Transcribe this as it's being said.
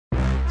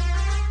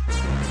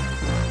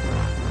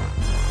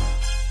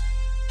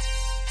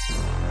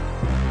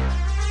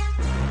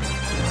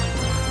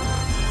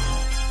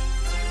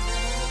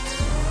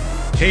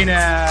Hey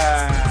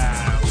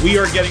now, we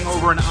are getting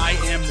over, and I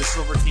am the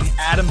Silver King,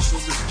 Adam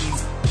Silverstein,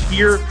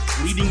 here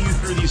leading you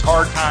through these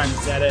hard times,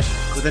 Dada,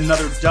 with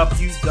another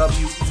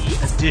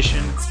WWE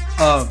edition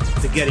of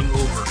the Getting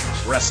Over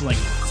Wrestling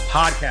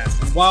podcast.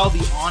 And while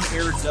the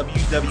on-air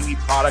WWE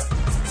product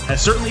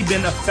has certainly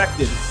been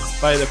affected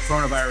by the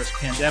coronavirus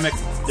pandemic,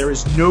 there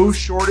is no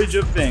shortage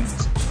of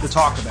things to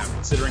talk about,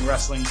 considering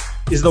wrestling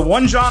is the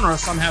one genre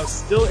somehow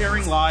still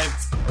airing live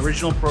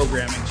original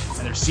programming,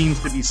 and there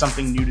seems to be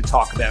something new to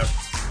talk about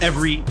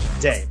every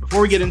day.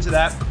 Before we get into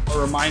that, a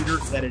reminder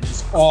that it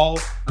is all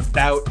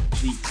about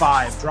the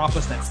five. Drop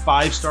us that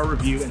 5-star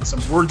review and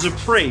some words of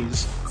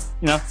praise.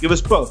 Give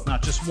us both,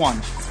 not just one,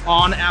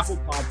 on Apple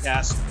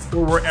Podcasts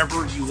or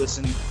wherever you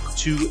listen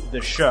to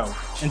the show.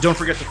 And don't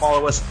forget to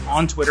follow us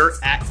on Twitter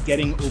at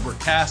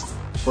GettingOverCast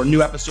for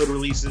new episode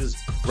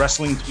releases,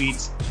 wrestling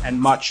tweets,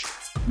 and much,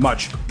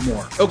 much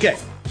more. Okay,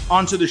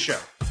 on to the show.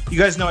 You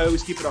guys know I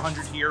always keep it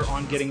 100 here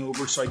on Getting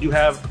Over, so I do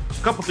have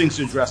a couple things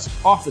to address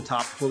off the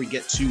top before we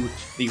get to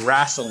the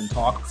wrestling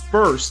talk.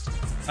 First,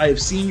 I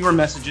have seen your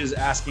messages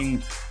asking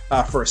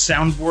for a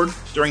soundboard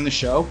during the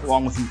show,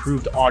 along with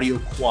improved audio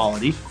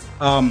quality.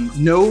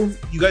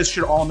 You guys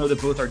should all know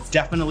that both are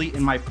definitely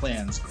in my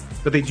plans,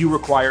 but they do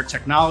require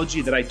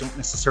technology that I don't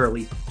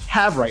necessarily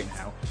have right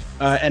now,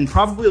 and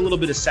probably a little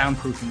bit of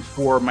soundproofing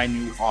for my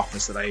new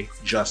office that I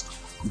just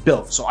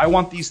built. So I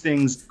want these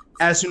things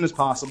as soon as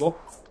possible.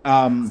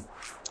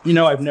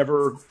 I've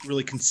never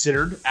really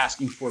considered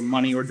asking for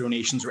money or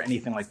donations or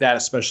anything like that,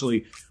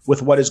 especially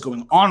with what is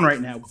going on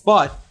right now.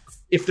 But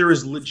if there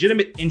is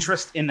legitimate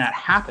interest in that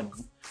happening,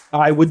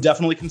 I would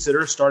definitely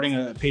consider starting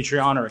a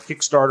Patreon or a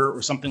Kickstarter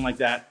or something like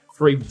that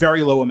for a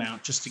very low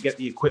amount, just to get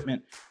the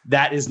equipment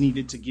that is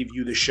needed to give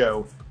you the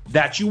show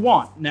that you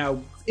want. Now,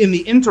 in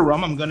the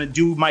interim, I'm going to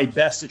do my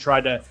best to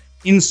try to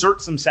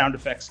insert some sound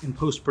effects in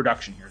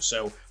post-production here.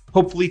 So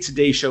hopefully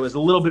today's show is a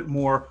little bit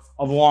more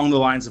along the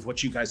lines of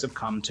what you guys have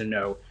come to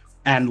know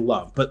and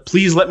love. But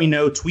please let me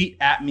know, tweet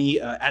at me,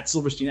 at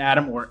Silverstein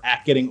Adam or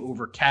at Getting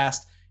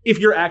Overcast, if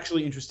you're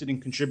actually interested in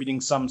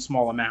contributing some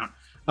small amount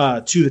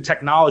to the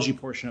technology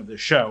portion of this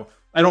show.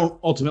 I don't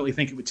ultimately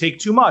think it would take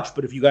too much,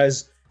 but if you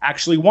guys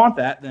actually want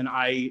that, then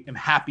I am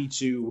happy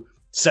to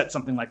set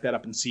something like that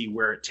up and see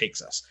where it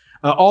takes us.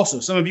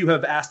 Also, some of you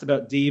have asked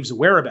about Dave's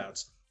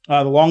whereabouts.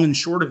 The long and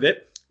short of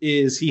it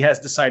is he has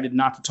decided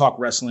not to talk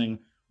wrestling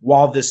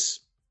while this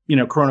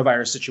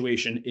coronavirus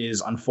situation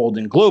is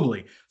unfolding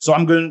globally. So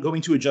I'm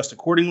going to adjust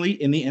accordingly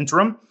in the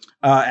interim.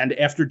 And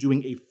after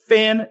doing a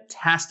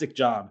fantastic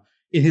job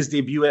in his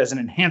debut as an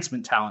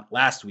enhancement talent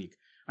last week,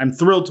 I'm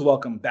thrilled to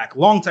welcome back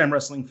longtime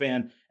wrestling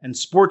fan and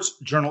sports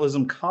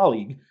journalism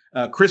colleague,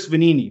 Chris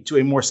Vannini, to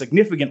a more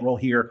significant role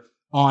here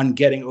on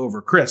Getting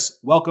Over. Chris,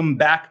 welcome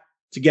back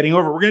to Getting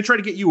Over. We're going to try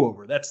to get you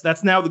over.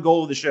 That's now the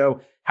goal of the show.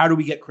 How do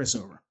we get Chris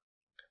over?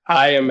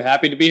 I am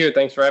happy to be here.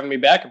 Thanks for having me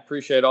back.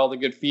 Appreciate all the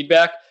good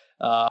feedback.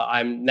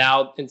 I'm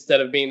now,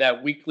 instead of being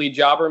that weekly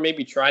jobber,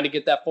 maybe trying to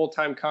get that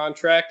full-time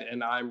contract,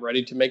 and I'm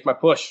ready to make my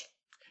push.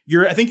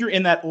 I think you're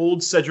in that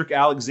old Cedric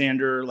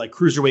Alexander, like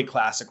Cruiserweight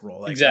Classic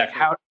role. Exactly.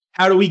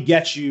 How do we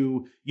get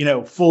you,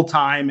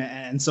 full-time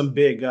and some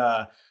big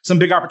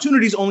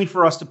opportunities, only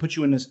for us to put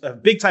you in a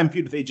big-time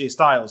feud with AJ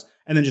Styles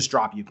and then just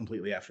drop you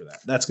completely after that?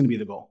 That's going to be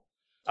the goal.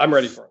 I'm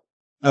ready for it.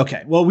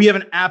 Okay, well, we have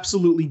an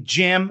absolutely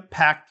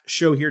jam-packed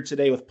show here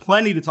today with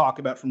plenty to talk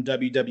about from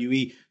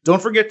WWE.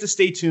 Don't forget to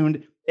stay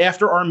tuned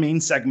after our main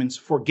segments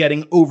for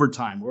Getting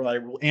Overtime, where I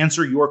will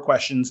answer your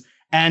questions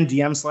and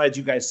DM slides.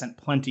 You guys sent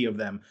plenty of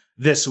them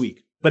this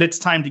week. But it's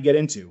time to get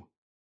into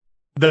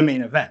the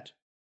main event.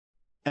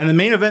 And the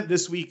main event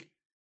this week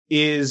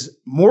is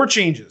more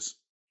changes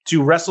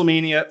to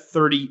WrestleMania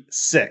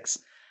 36.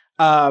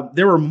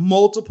 There were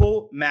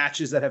multiple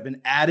matches that have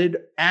been added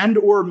and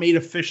or made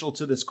official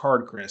to this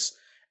card, Chris.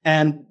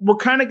 And we're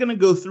kind of going to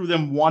go through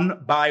them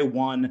one by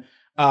one.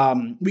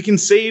 We can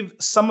save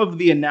some of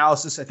the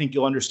analysis. I think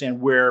you'll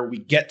understand where we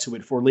get to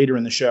it for later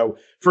in the show.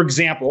 For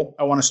example,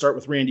 I want to start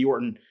with Randy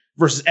Orton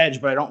versus Edge,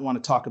 but I don't want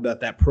to talk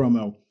about that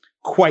promo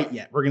quite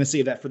yet. We're going to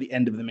save that for the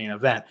end of the main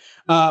event.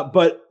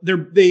 But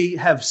they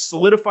have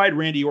solidified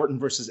Randy Orton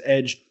versus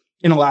Edge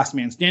in a last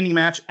man standing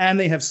match, and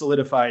they have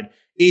solidified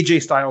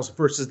AJ Styles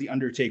versus The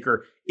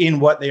Undertaker in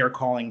what they are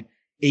calling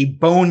a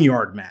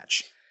boneyard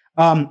match.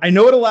 I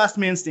know what a last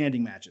man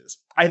standing match is.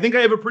 I think I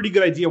have a pretty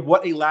good idea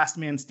what a last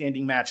man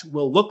standing match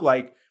will look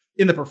like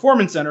in the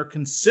Performance Center,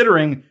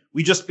 considering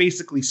we just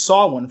basically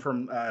saw one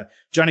from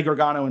Johnny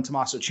Gargano and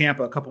Tommaso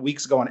Ciampa a couple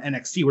weeks ago on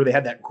NXT, where they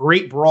had that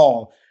great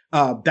brawl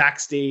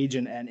backstage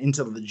and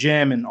into the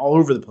gym and all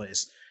over the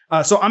place.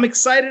 So I'm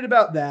excited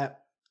about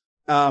that.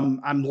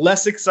 I'm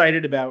less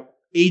excited about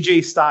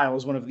AJ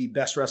Styles, one of the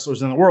best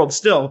wrestlers in the world.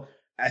 Still,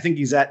 I think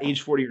he's at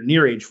age 40 or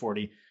near age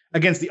 40,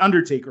 against The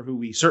Undertaker, who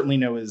we certainly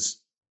know is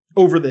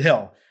over the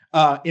hill,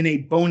 in a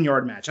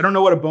boneyard match. I don't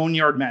know what a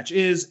boneyard match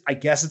is. I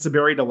guess it's a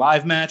buried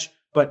alive match,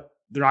 but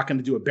they're not going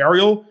to do a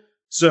burial.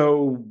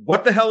 So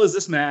what the hell is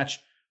this match?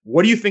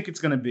 What do you think it's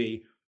going to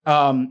be?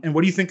 And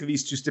what do you think of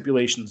these two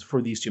stipulations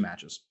for these two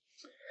matches?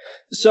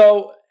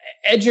 So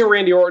Edge and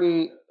Randy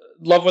Orton,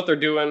 love what they're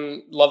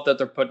doing. Love that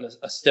they're putting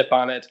a stip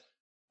on it.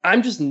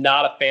 I'm just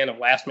not a fan of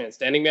last man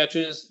standing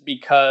matches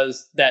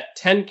because that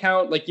 10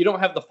 count, like you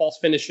don't have the false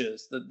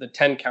finishes, the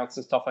 10 counts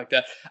and stuff like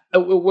that.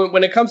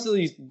 When it comes to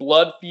these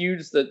blood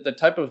feuds, the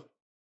type of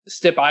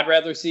stip I'd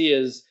rather see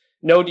is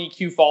no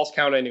DQ, false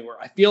count anywhere.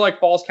 I feel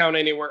like false count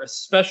anywhere,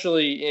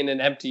 especially in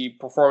an empty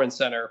performance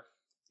center,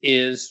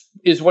 is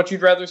what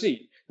you'd rather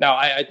see. Now,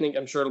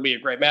 I'm sure it'll be a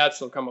great match.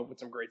 They'll come up with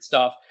some great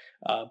stuff.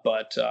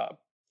 But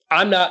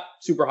I'm not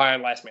super high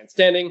on last man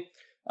standing.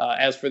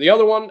 As for the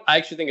other one, I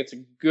actually think it's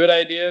a good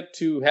idea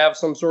to have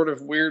some sort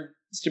of weird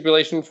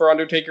stipulation for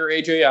Undertaker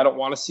AJ. I don't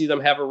want to see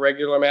them have a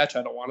regular match.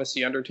 I don't want to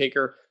see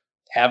Undertaker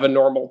have a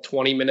normal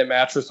 20-minute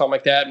match or something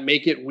like that.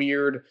 Make it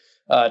weird.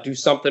 Do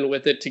something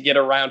with it to get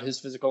around his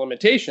physical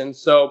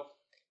limitations. So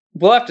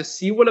we'll have to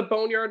see what a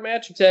Boneyard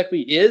match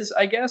exactly is,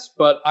 I guess.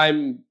 But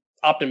I'm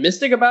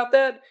optimistic about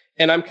that.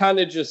 And I'm kind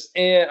of just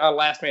a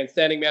last man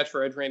standing match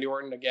for Edge Randy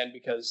Orton again,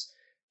 because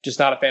just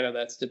not a fan of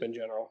that stip in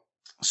general.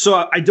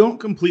 So I don't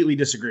completely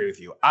disagree with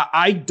you.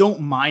 I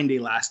don't mind a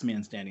last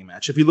man standing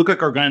match. If you look at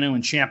Gargano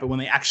and Ciampa when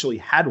they actually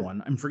had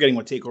one, I'm forgetting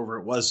what takeover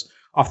it was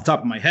off the top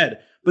of my head,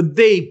 but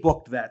they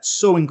booked that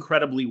so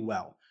incredibly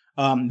well.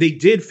 They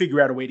did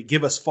figure out a way to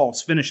give us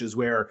false finishes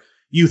where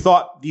you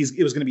thought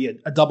it was going to be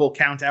a double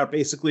count out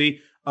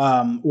basically,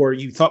 or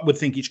you would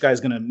think each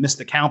guy's going to miss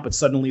the count, but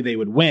suddenly they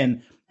would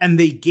win. And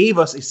they gave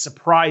us a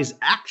surprise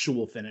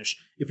actual finish,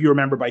 if you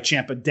remember, by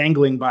Ciampa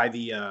dangling by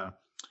the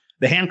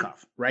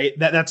handcuff, right?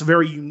 That's a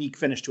very unique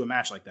finish to a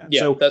match like that.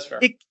 Yeah, so that's fair.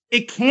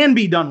 It can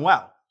be done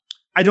well.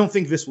 I don't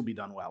think this will be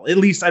done well. At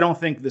least I don't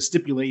think the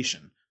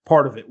stipulation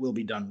part of it will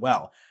be done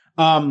well.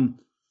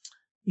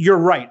 You're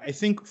right. I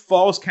think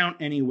falls count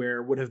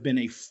anywhere would have been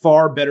a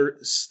far better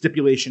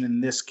stipulation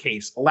in this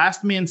case.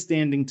 Last man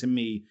standing, to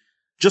me,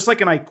 just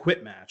like an I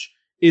Quit match,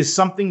 is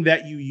something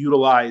that you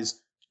utilize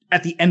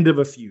at the end of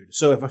a feud.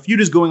 So if a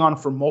feud is going on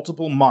for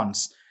multiple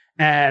months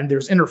and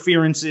there's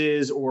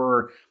interferences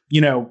or,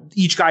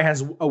 each guy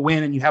has a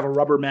win and you have a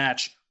rubber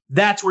match,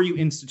 that's where you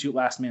institute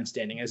last man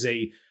standing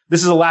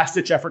this is a last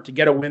ditch effort to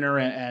get a winner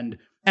and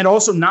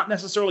also not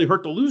necessarily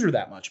hurt the loser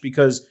that much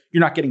because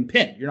you're not getting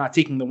pinned. You're not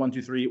taking the 1,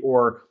 2, 3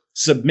 or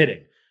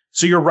submitting.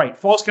 So you're right.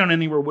 Falls count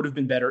anywhere would have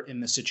been better in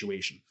this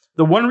situation.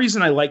 The one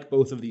reason I like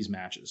both of these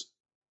matches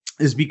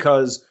is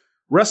because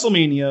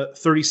WrestleMania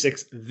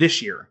 36 this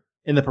year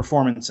in the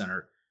Performance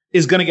Center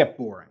is going to get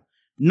boring.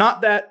 Not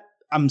that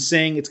I'm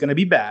saying it's going to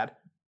be bad.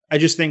 I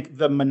just think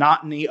the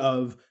monotony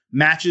of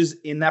matches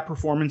in that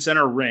Performance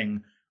Center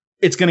ring,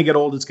 it's going to get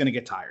old. It's going to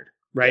get tired,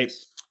 right?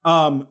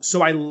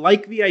 So I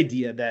like the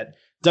idea that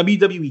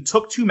WWE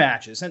took 2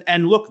 matches.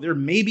 And look, there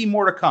may be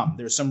more to come.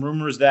 There's some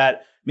rumors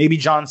that maybe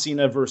John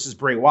Cena versus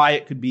Bray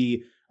Wyatt could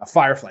be a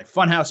Firefly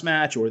Funhouse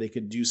match, or they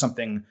could do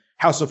something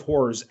House of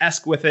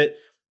Horrors-esque with it.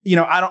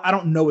 I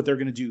don't know what they're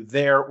going to do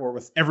there or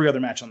with every other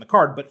match on the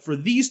card. But for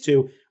these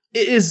two,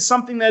 it is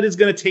something that is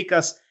going to take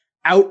us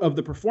out of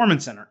the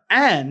Performance Center.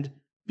 And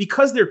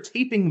because they're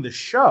taping the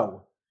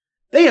show,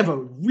 they have a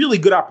really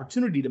good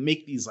opportunity to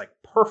make these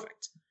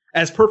perfect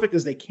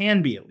as they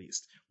can be, at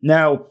least.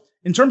 Now,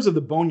 in terms of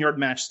the Boneyard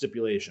match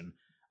stipulation,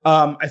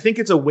 I think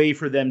it's a way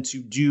for them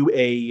to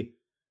do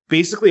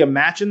basically a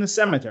match in the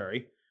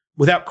cemetery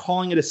without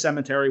calling it a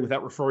cemetery,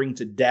 without referring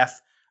to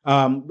death.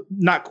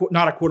 Not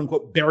a quote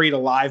unquote buried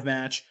alive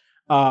match.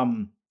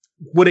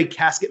 Would a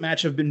casket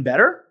match have been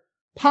better?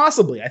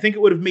 Possibly. I think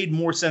it would have made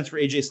more sense for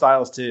AJ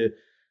Styles to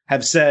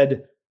have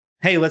said,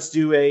 hey, let's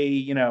do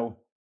a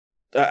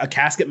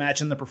casket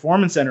match in the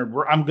Performance Center.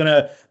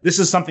 This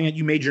is something that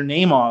you made your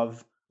name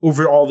of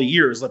over all the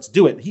years. Let's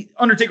do it.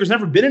 Undertaker's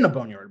never been in a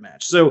Boneyard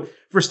match. So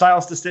for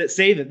Styles to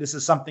say that this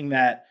is something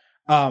that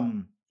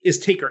is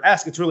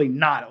Taker-esque, it's really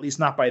not, at least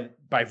not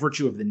by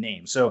virtue of the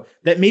name. So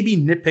that may be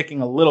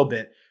nitpicking a little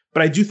bit,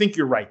 but I do think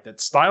you're right that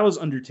Styles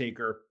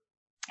Undertaker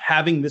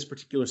having this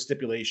particular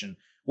stipulation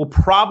will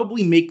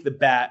probably make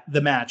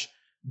the match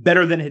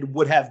better than it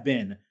would have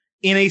been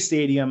in a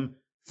stadium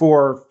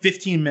for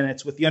 15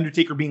 minutes with the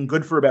Undertaker being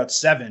good for about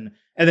 7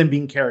 and then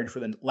being carried for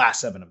the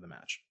last 7 of the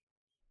match.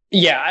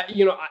 Yeah,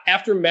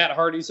 after Matt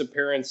Hardy's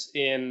appearance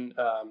in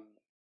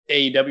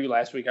AEW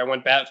last week, I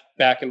went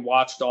back and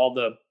watched all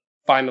the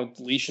final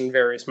deletion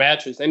various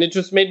matches, and it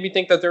just made me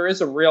think that there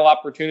is a real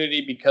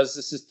opportunity, because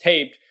this is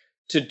taped,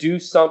 to do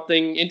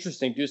something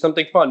interesting, do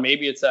something fun.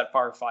 Maybe it's that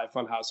Firefly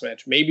Funhouse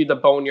match. Maybe the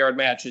Boneyard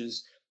match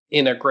is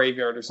in a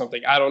graveyard or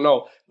something. I don't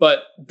know.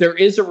 But there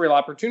is a real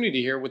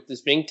opportunity here with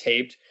this being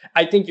taped.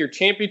 I think your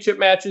championship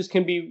matches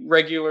can be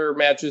regular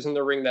matches in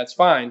the ring. That's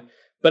fine.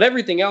 But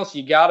everything else,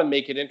 you got to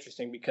make it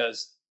interesting,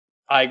 because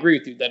I agree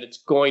with you that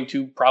it's going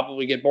to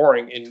probably get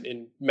boring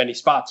in many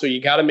spots. So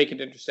you got to make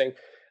it interesting.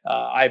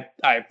 I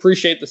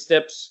appreciate the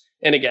steps.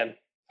 And again,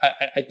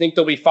 I think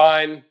they'll be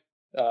fine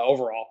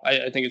overall.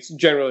 I think it's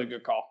generally a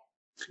good call.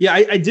 Yeah,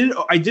 I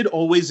did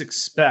always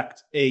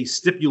expect a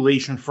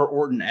stipulation for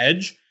Orton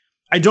Edge.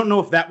 I don't know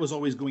if that was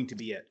always going to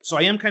be it. So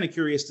I am kind of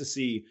curious to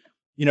see,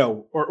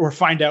 or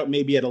find out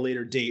maybe at a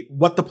later date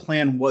what the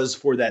plan was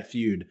for that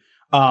feud.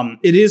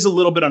 It is a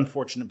little bit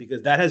unfortunate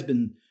because that has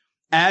been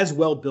as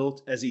well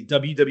built as a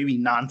WWE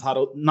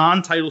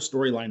non-title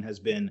storyline has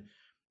been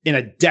in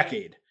a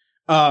decade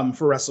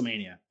for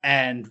WrestleMania.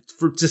 And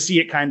to see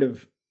it kind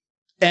of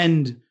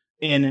end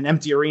in an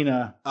empty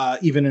arena,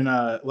 even in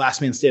a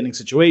last man standing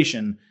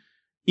situation,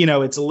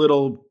 it's a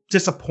little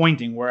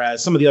disappointing.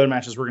 Whereas some of the other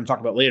matches we're going to talk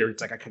about later,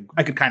 it's like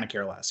I could kind of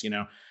care less,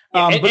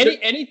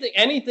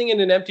 anything in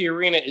an empty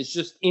arena is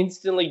just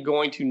instantly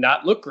going to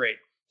not look great.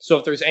 So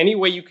if there's any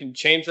way you can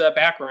change that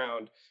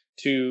background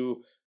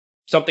to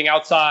something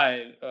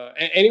outside,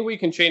 any way you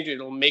can change it,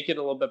 it'll make it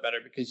a little bit better,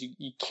 because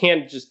you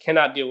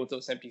cannot deal with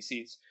those empty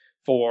seats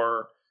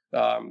for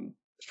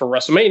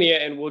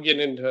WrestleMania, and we'll get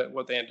into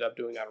what they ended up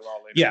doing on Raw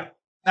later. Yeah,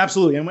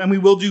 absolutely. And we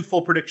will do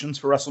full predictions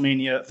for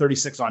WrestleMania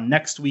 36 on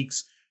next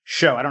week's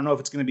show. I don't know if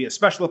it's going to be a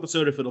special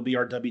episode, if it'll be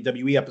our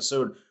WWE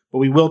episode, but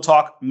we will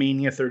talk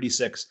Mania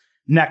 36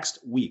 next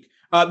week.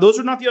 Those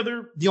are not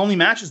the only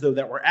matches, though,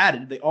 that were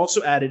added. They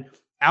also added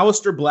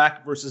Aleister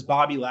Black versus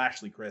Bobby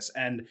Lashley, Chris.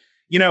 And,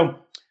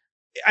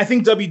 I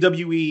think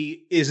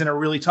WWE is in a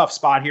really tough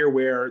spot here,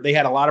 where they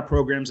had a lot of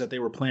programs that they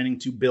were planning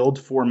to build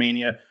for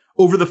Mania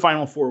over the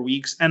final 4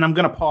 weeks. And I'm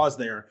going to pause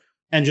there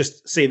and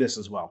just say this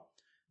as well.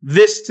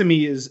 This to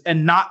me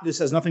this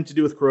has nothing to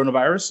do with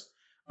coronavirus.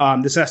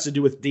 This has to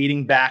do with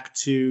dating back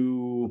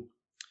to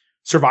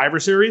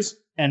Survivor Series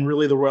and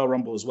really the Royal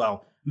Rumble as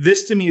well.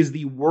 This to me is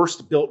the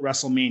worst built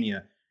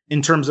WrestleMania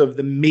in terms of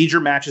the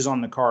major matches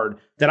on the card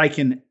that I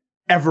can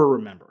ever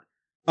remember.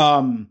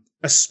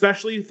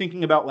 Especially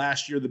thinking about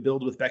last year, the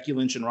build with Becky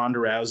Lynch and Ronda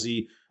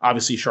Rousey,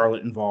 obviously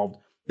Charlotte involved.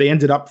 They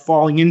ended up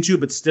falling into,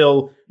 but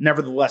still,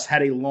 nevertheless,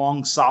 had a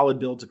long, solid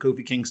build to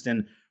Kofi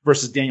Kingston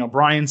versus Daniel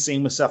Bryan,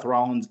 same with Seth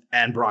Rollins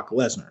and Brock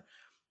Lesnar.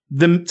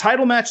 The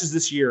title matches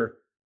this year,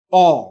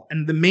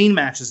 and the main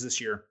matches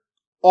this year,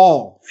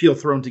 all feel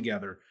thrown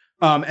together.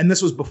 And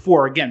this was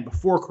before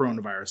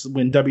coronavirus,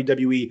 when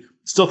WWE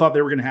still thought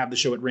they were going to have the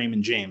show at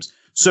Raymond James.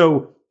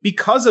 So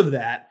because of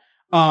that,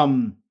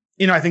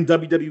 I think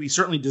WWE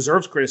certainly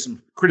deserves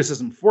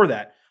criticism for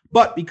that.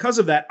 But because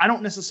of that, I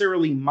don't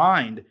necessarily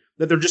mind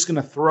that they're just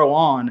going to throw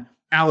on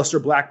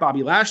Aleister Black,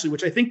 Bobby Lashley,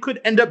 which I think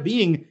could end up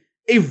being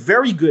a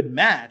very good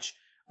match.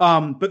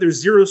 But there's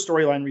zero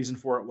storyline reason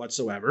for it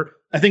whatsoever.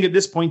 I think at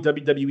this point,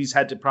 WWE's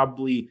had to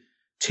probably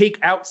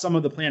take out some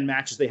of the planned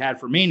matches they had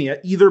for Mania,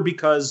 either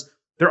because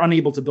they're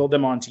unable to build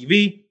them on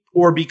TV,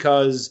 or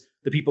because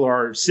the people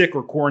are sick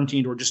or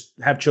quarantined or just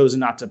have chosen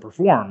not to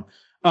perform.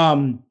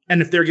 And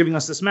if they're giving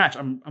us this match,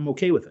 I'm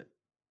okay with it.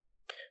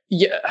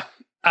 Yeah,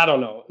 I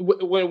don't know.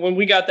 When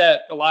we got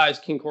that Elias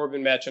King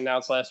Corbin match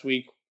announced last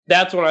week,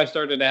 that's when I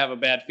started to have a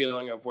bad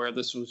feeling of where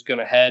this was going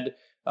to head.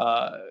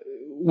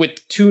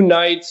 With 2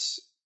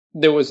 nights,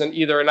 there was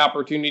either an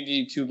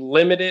opportunity to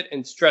limit it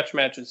and stretch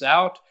matches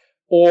out,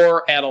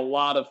 or add a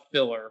lot of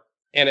filler.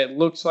 And it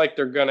looks like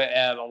they're going to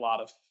add a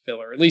lot of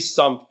filler, at least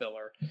some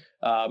filler.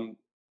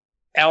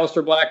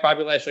 Aleister Black,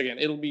 Bobby Lashley, again,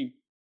 it'll be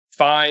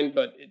fine,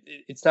 but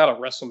it's not a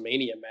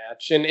WrestleMania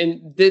match.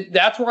 And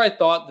that's where I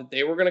thought that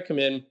they were going to come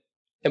in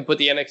and put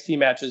the NXT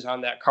matches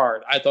on that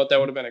card. I thought that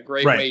would have been a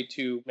great way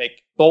to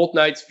make both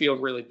nights feel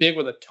really big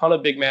with a ton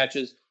of big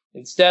matches.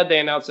 Instead, they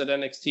announced that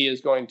NXT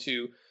is going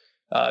to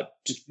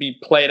just be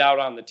played out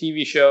on the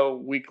TV show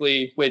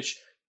weekly, which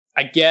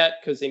I get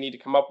because they need to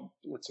come up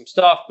with some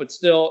stuff, but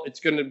still it's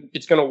going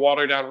to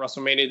water down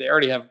WrestleMania. They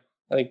already have,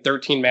 I think,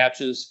 13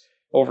 matches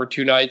over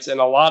 2 nights, and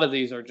a lot of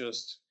these are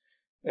just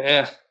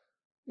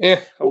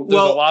there's a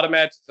lot of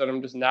matches that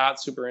I'm just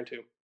not super into.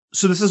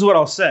 So this is what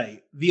I'll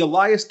say. The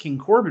Elias King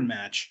Corbin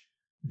match,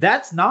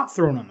 that's not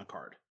thrown on the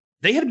card.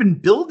 They had been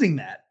building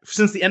that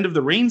since the end of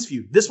the Reigns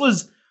feud. This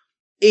was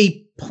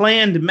a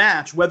planned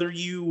match, whether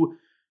you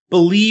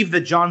believe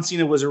that John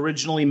Cena was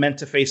originally meant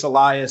to face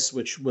Elias,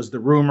 which was the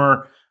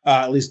rumor,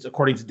 at least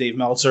according to Dave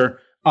Meltzer.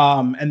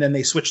 And then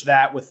they switched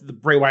that with the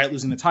Bray Wyatt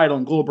losing the title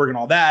and Goldberg and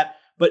all that.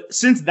 But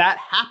since that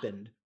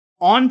happened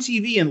on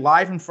TV and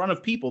live in front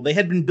of people, they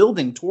had been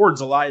building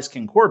towards Elias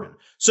King Corbin.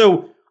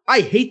 So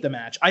I hate the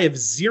match. I have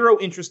zero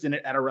interest in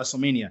it at a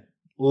WrestleMania.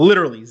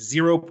 Literally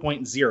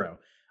 0.0.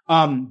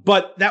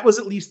 But that was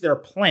at least their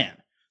plan.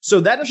 So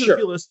that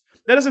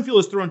doesn't feel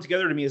as thrown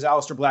together to me as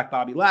Aleister Black,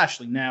 Bobby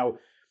Lashley. Now,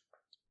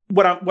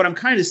 what I'm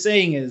kind of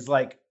saying is,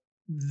 like,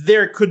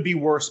 there could be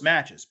worse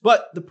matches.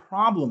 But the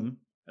problem,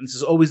 and this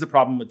is always the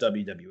problem with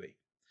WWE,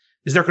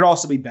 is there could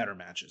also be better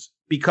matches.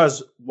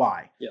 Because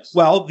why? Yes.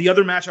 Well, the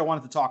other match I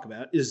wanted to talk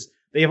about is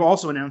they have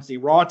also announced a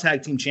Raw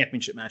Tag Team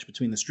Championship match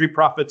between the Street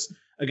Profits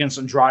against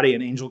Andrade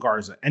and Angel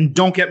Garza. And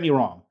don't get me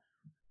wrong,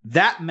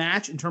 that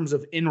match in terms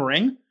of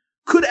in-ring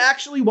could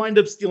actually wind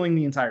up stealing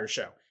the entire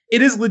show.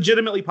 It is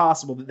legitimately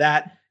possible that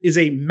that is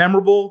a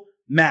memorable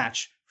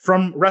match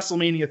from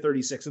WrestleMania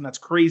 36, and that's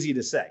crazy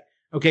to say.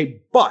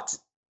 Okay, but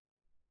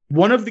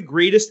one of the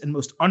greatest and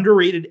most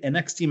underrated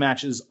NXT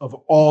matches of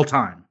all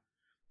time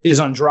is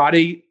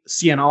Andrade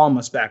Cien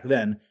Almas back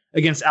then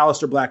against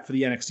Aleister Black for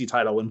the NXT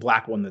title when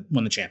Black won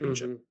the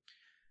championship. Mm-hmm.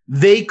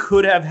 They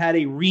could have had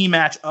a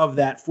rematch of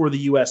that for the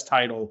U.S.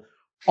 title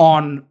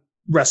on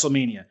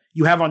WrestleMania.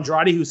 You have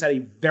Andrade, who's had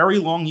a very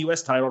long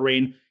U.S. title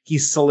reign.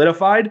 He's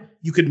solidified.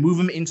 You could move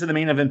him into the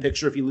main event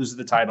picture if he loses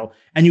the title.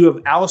 And you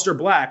have Aleister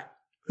Black,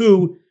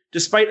 who,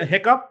 despite a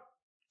hiccup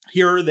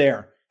here or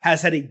there,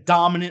 has had a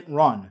dominant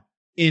run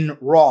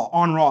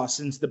on Raw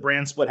since the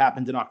brand split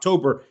happened in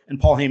October and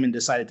Paul Heyman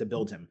decided to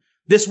build him.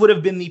 This would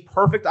have been the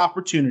perfect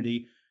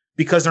opportunity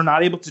because they're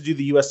not able to do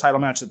the U.S. title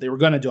match that they were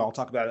going to do. I'll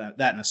talk about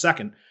that in a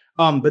second.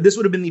 But this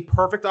would have been the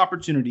perfect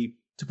opportunity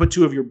to put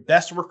two of your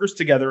best workers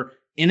together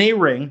in a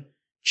ring,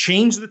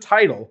 change the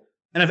title,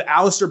 and have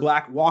Aleister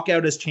Black walk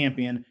out as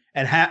champion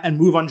and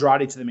move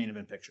Andrade to the main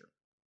event picture.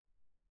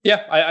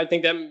 Yeah, I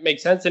think that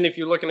makes sense. And if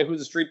you're looking at who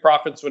the Street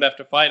Profits would have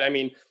to fight, I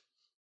mean,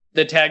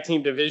 the tag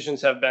team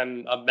divisions have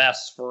been a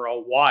mess for a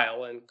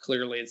while, and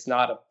clearly it's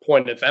not a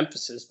point of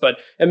emphasis. But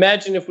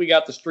imagine if we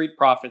got the Street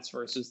Profits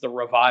versus the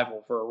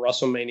Revival for a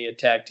WrestleMania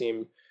tag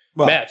team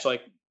match.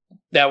 Like,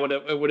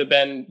 it would have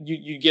been,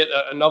 you get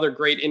another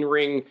great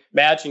in-ring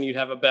match, and you'd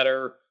have a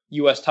better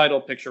U.S.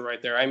 title picture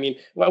right there. I mean,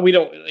 well, we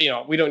don't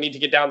need to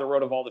get down the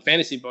road of all the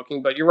fantasy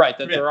booking, but you're right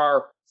that there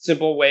are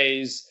simple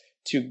ways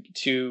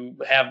to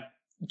have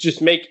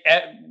just make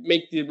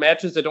the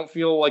matches that don't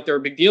feel like they're a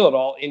big deal at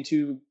all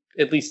into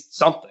at least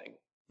something.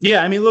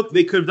 Yeah, I mean, look,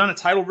 they could have done a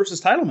title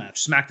versus title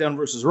match, SmackDown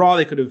versus Raw.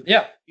 They could have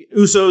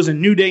Usos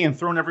and New Day and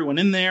thrown everyone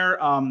in there.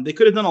 They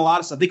could have done a lot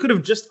of stuff. They could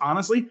have just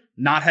honestly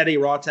not had a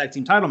Raw tag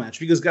team title match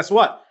because guess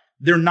what?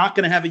 They're not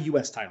going to have a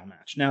U.S. title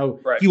match. Now,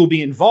 he will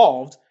be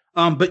involved,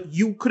 but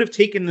you could have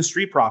taken the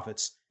Street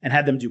Profits and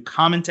had them do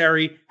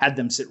commentary, had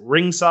them sit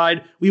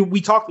ringside.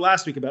 We talked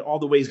last week about all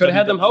the ways could have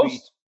had them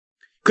host.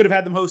 Could have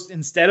had them host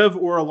instead of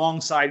or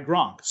alongside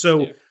Gronk.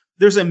 So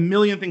there's a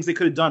million things they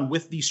could have done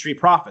with these Street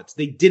Profits.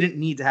 They didn't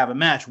need to have a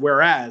match.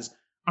 Whereas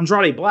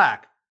Andrade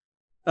Black,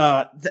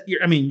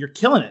 you're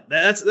killing it.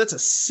 That's a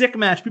sick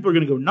match. People are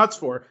going to go nuts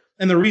for.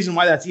 And the reason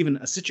why that's even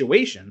a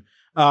situation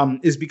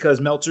is because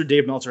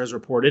Dave Meltzer has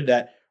reported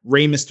that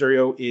Rey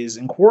Mysterio is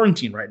in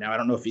quarantine right now. I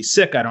don't know if he's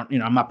sick. I'm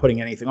not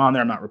putting anything on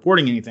there. I'm not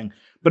reporting anything.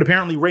 But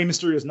apparently Rey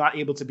Mysterio is not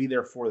able to be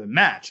there for the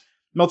match.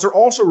 Meltzer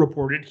also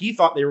reported he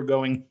thought they were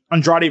going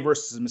Andrade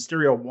versus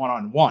Mysterio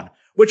one-on-one,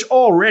 which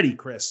already,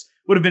 Chris,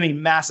 would have been a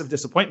massive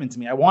disappointment to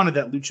me. I wanted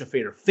that Lucha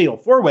Fatal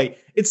 4-way.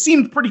 It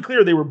seemed pretty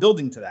clear they were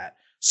building to that.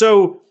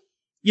 So,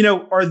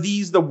 are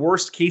these the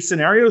worst case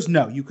scenarios?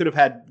 No, you could have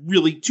had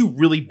two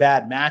really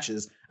bad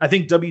matches. I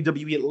think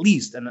WWE at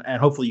least, and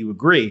hopefully you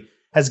agree,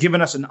 has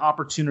given us an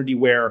opportunity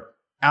where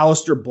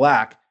Aleister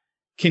Black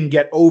can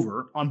get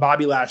over on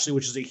Bobby Lashley,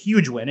 which is a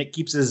huge win. It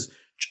keeps his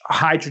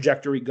high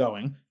trajectory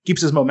going,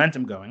 keeps his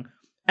momentum going,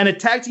 and a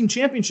tag team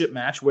championship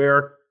match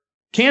where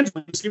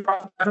candidly,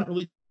 haven't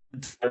really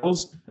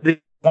titles.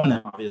 They won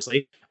them,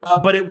 obviously,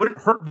 but it wouldn't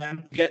hurt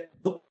them to get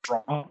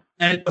strong,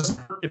 and it doesn't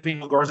hurt if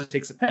Angel Garza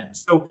takes a pin.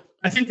 So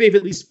I think they've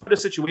at least put a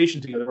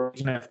situation together where we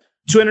can have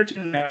two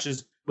entertaining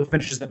matches with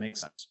finishes that make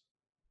sense.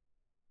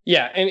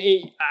 Yeah, and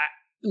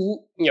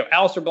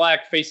Aleister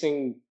Black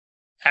facing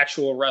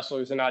actual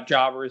wrestlers and not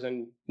jobbers,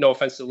 and no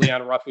offense to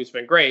Leon Ruff, who's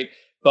been great,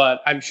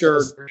 but I'm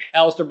sure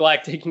Aleister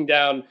Black taking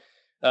down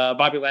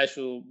Bobby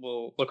Lashley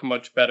will look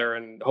much better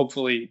and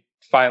hopefully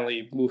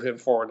finally move him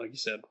forward, like you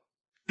said.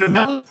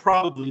 That was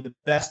probably the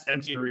best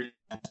empty arena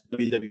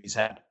WWE's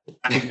had.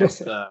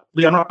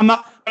 Leon Ruff.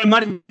 I'm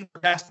not even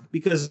sarcastic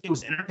because it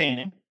was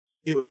entertaining,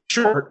 it was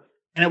short,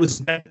 and it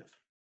was negative.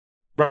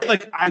 Right?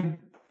 Like,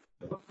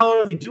 what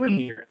are they doing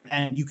here?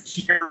 And you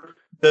hear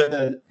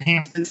the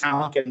Hampton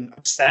talent getting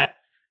upset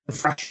and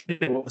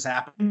frustrated at what was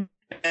happening.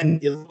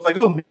 And it looked like,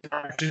 maybe they're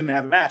actually going to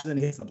have a match. And then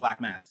he hits the black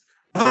mask.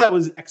 I thought that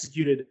was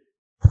executed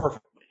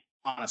perfectly,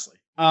 honestly.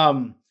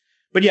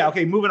 But yeah,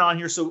 okay, moving on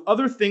here. So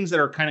other things that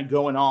are kind of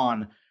going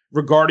on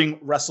regarding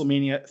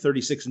WrestleMania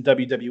 36 in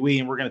WWE,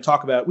 and we're going to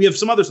talk about, we have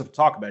some other stuff to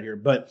talk about here,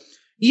 but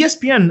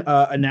ESPN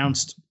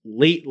announced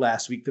late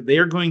last week that they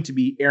are going to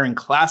be airing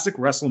classic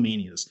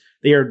WrestleManias.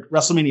 They aired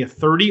WrestleMania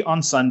 30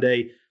 on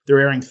Sunday. They're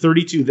airing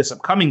 32 this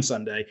upcoming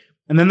Sunday.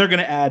 And then they're going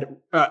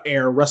to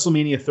air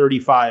WrestleMania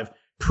 35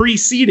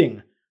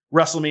 preceding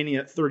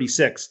WrestleMania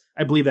 36.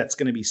 I believe that's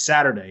going to be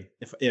Saturday,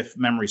 if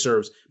memory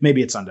serves.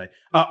 Maybe it's Sunday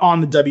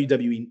on the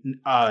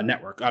WWE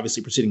network,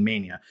 obviously preceding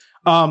Mania.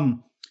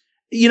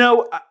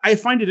 I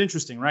find it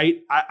interesting,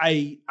 right?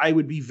 I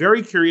would be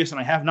very curious, and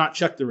I have not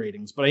checked the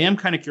ratings, but I am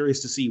kind of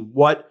curious to see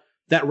what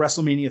that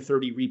WrestleMania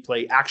 30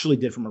 replay actually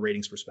did from a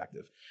ratings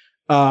perspective.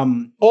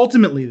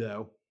 Ultimately,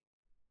 though,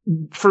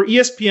 for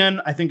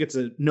ESPN, I think it's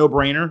a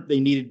no-brainer.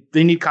 They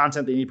need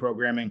content, they need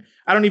programming.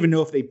 I don't even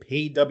know if they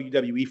paid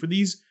WWE for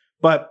these,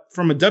 but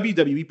from a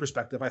WWE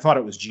perspective, I thought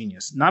it was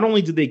genius. Not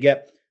only did they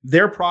get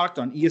their product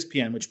on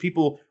ESPN, which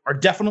people are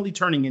definitely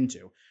turning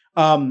into,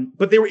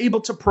 but they were able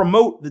to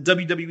promote the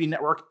WWE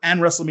Network and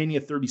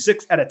WrestleMania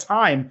 36 at a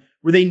time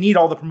where they need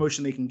all the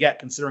promotion they can get,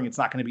 considering it's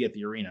not going to be at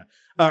the arena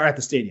or at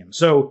the stadium.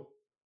 So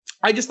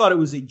I just thought it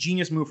was a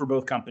genius move for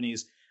both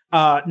companies.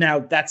 Now,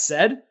 that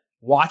said,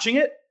 watching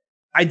it,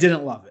 I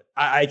didn't love it.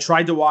 I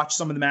tried to watch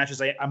some of the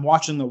matches. I'm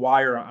watching The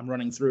Wire. I'm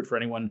running through it for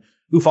anyone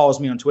who follows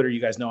me on Twitter.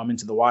 You guys know I'm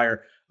into The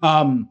Wire.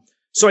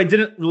 So I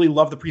didn't really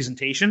love the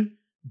presentation,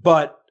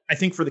 but I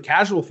think for the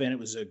casual fan, it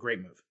was a great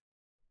move.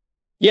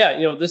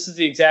 Yeah, this is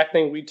the exact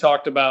thing we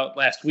talked about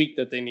last week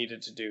that they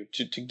needed to do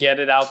to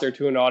get it out there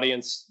to an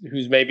audience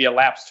who's maybe a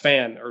lapsed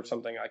fan or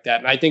something like that.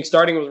 And I think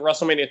starting with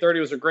WrestleMania 30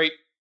 was a great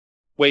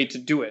way to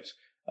do it.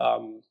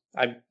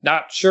 I'm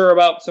not sure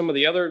about some of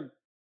the other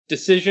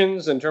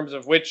decisions in terms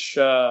of which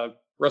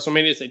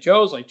WrestleManias they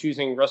chose, like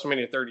choosing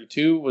WrestleMania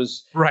 32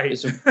 is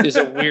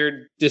a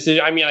weird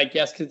decision. I mean, I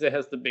guess because it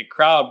has the big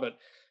crowd, but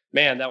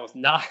man, that was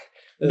not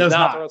the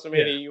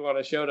WrestleMania you want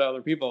to show to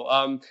other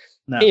people.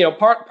 No.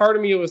 Part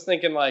of me was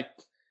thinking like,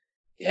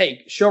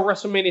 hey, show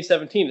WrestleMania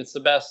 17. It's the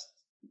best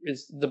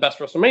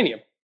WrestleMania,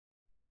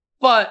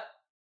 but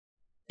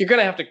you're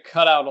gonna have to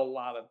cut out a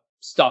lot of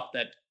stuff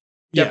that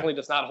definitely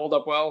does not hold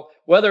up well,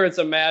 whether it's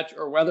a match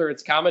or whether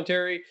it's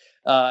commentary.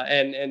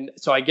 And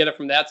so I get it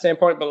from that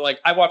standpoint. But like,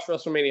 I watched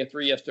WrestleMania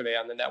 3 yesterday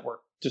on the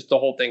network, just the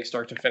whole thing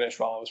start to finish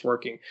while I was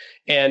working.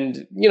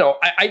 And,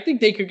 I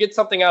think they could get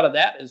something out of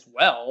that as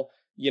well.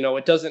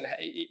 It doesn't,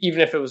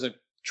 even if it was a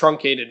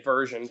truncated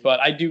version, but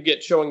I do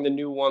get showing the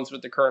new ones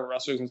with the current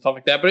wrestlers and stuff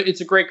like that. But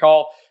it's a great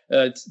call.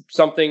 It's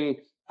something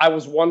I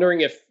was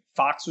wondering if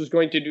Fox was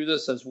going to do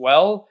this as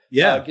well.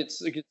 Yeah. Get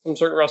some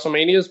certain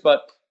WrestleManias,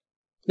 but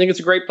I think it's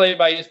a great play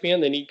by ESPN.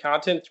 They need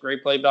content. It's a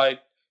great play by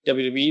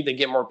WWE. They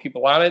get more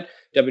people on it.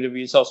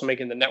 WWE is also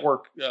making the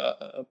network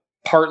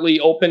partly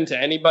open to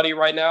anybody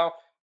right now.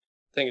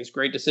 I think it's a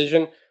great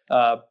decision.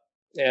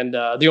 And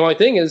the only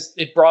thing is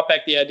it brought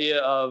back the idea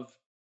of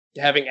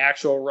having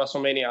actual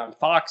WrestleMania on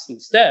Fox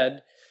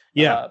instead.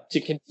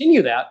 To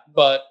continue that.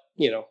 But,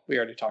 we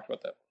already talked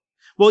about that.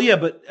 Well, yeah,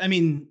 but I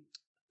mean,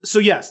 so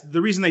yes,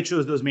 the reason they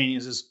chose those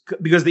Manias is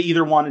because they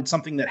either wanted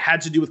something that had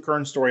to do with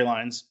current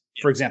storylines.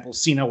 For example,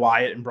 Cena,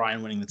 Wyatt, and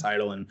Bryan winning the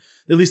title, and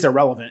at least they're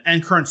relevant,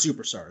 and current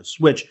superstars,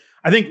 which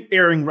I think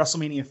airing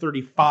WrestleMania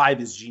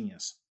 35 is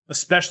genius,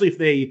 especially if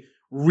they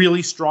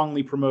really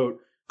strongly promote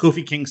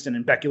Kofi Kingston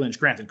and Becky Lynch.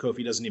 Granted,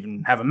 Kofi doesn't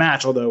even have a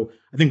match, although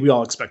I think we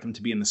all expect him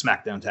to be in the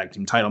SmackDown Tag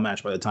Team title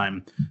match by the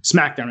time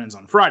SmackDown ends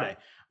on Friday.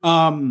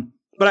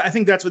 But I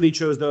think that's why they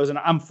chose those, and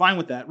I'm fine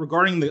with that.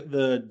 Regarding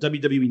the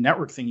WWE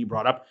Network thing you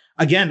brought up,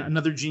 again,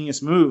 another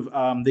genius move.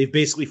 They've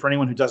basically, for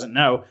anyone who doesn't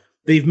know,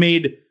 they've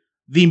made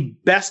the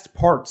best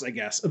parts, I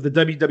guess, of the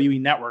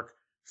WWE Network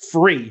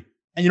free,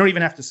 and you don't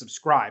even have to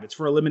subscribe. It's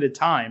for a limited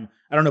time.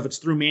 I don't know if it's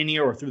through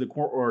Mania or through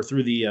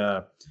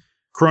the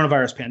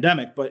coronavirus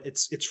pandemic, but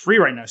it's free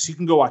right now. So you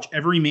can go watch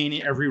every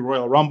Mania, every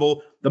Royal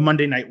Rumble, the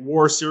Monday Night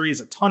War series,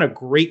 a ton of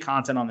great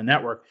content on the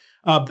network.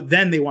 But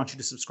then they want you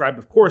to subscribe,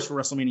 of course, for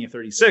WrestleMania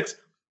 36,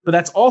 but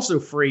that's also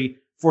free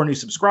for new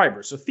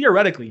subscribers. So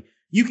theoretically,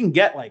 you can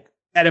get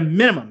at a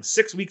minimum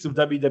 6 weeks of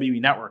WWE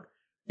Network,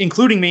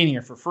 including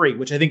Mania, for free,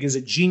 which I think is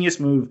a genius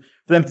move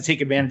for them to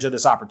take advantage of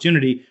this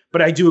opportunity.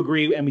 But I do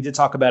agree, and we did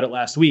talk about it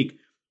last week,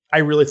 I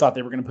really thought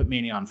they were going to put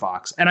Mania on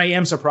Fox. And I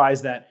am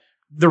surprised that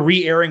the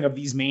re-airing of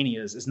these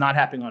Manias is not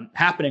happening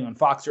on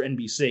Fox or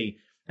NBC,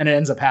 and it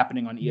ends up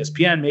happening on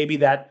ESPN. Maybe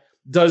that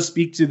does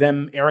speak to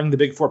them airing the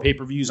big 4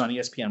 pay-per-views on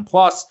ESPN+.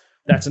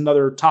 That's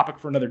another topic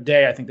for another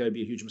day. I think that would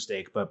be a huge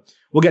mistake, but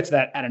we'll get to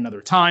that at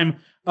another time.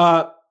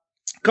 A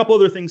couple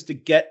other things to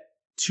get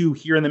to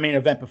here in the main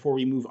event before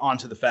we move on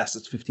to the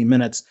fastest 15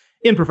 minutes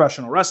in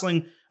professional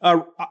wrestling.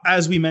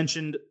 As we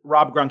mentioned,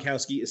 Rob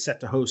Gronkowski is set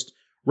to host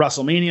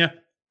WrestleMania.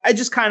 I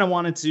just kind of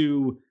wanted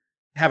to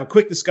have a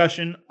quick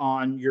discussion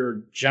on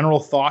your general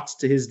thoughts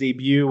to his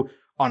debut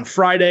on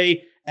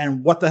Friday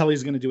and what the hell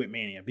he's going to do at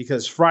Mania.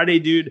 Because Friday,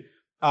 dude,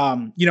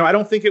 I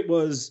don't think it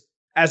was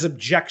as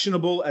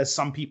objectionable as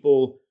some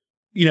people,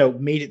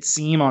 made it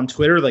seem on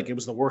Twitter, like it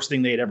was the worst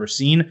thing they had ever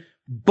seen.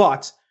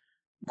 But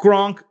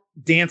Gronk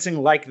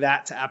dancing like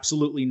that to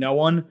absolutely no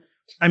one.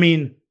 I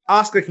mean,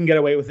 Asuka can get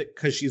away with it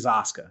because she's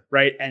Asuka,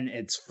 right? And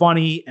it's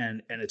funny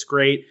and it's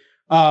great.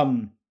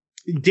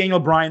 Daniel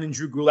Bryan and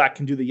Drew Gulak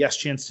can do the yes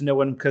chance to no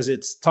one because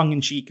it's tongue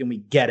in cheek and we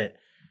get it.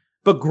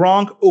 But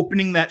Gronk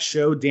opening that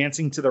show,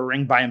 dancing to the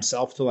ring by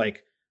himself to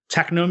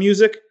techno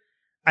music,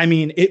 I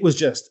mean, it was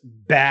just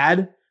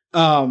bad.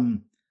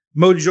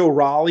 Mojo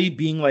Rawley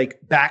being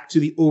back to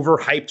the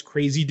overhyped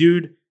crazy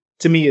dude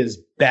to me is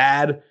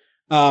bad.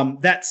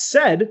 That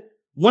said,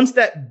 once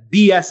that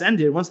BS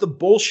ended, once the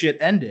bullshit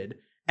ended,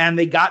 and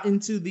they got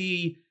into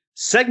the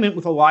segment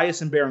with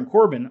Elias and Baron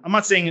Corbin, I'm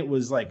not saying it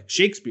was like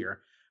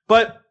Shakespeare,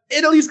 but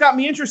it at least got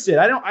me interested.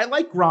 I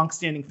like Gronk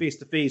standing face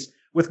to face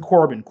with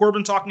Corbin.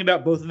 Corbin talking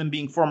about both of them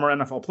being former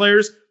NFL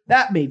players.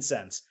 That made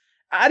sense.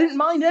 I didn't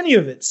mind any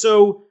of it.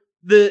 So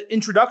the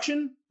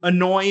introduction,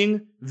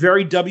 annoying,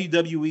 very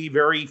WWE,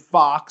 very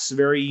Fox,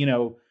 very,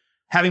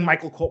 having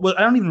Michael Cole. Well,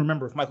 I don't even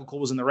remember if Michael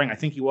Cole was in the ring. I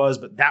think he was,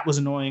 but that was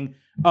annoying.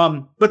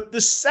 But the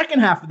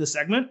second half of the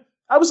segment,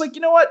 I was like,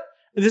 you know what?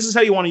 If this is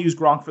how you want to use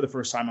Gronk for the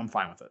first time, I'm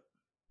fine with it.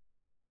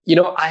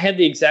 I had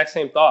the exact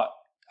same thought.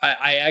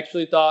 I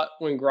actually thought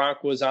when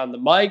Gronk was on the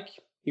mic,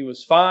 he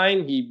was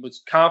fine. He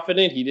was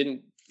confident. He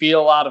didn't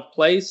feel out of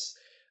place.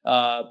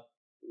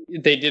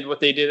 They did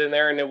what they did in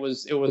there, and it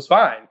was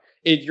fine.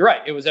 You're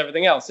right. It was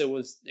everything else. It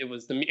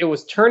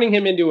was turning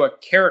him into a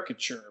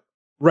caricature,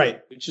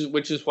 right?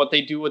 Which is what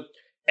they do with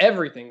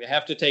everything. They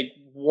have to take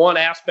one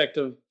aspect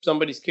of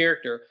somebody's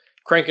character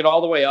crank it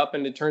all the way up,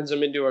 and it turns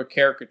him into a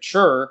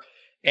caricature.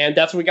 And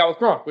that's what we got with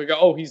Gronk. We go,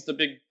 oh, he's the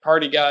big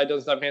party guy,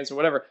 doesn't have hands or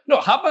whatever. No,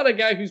 how about a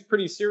guy who's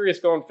pretty serious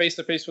going face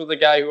to face with a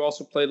guy who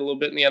also played a little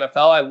bit in the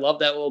NFL? I love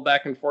that little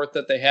back and forth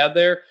that they had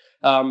there.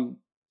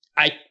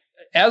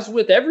 As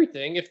with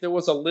everything, if there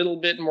was a little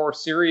bit more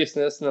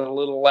seriousness and a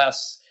little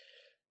less,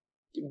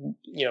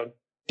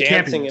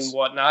 dancing Campiness. and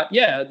whatnot,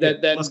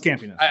 less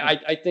campiness.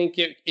 I think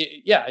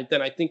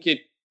then I think it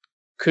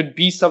could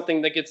be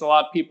something that gets a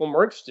lot of people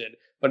more interested.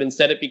 But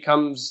instead, it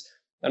becomes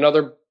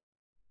another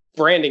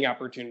branding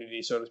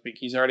opportunity, so to speak.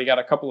 He's already got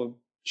a couple of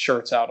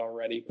shirts out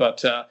already,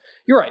 but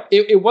you're right.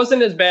 It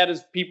wasn't as bad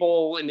as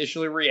people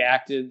initially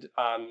reacted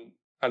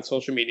on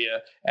social media,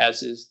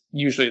 as is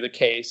usually the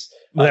case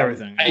with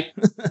everything.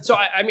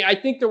 I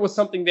think there was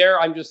something there.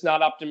 I'm just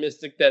not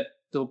optimistic that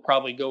they'll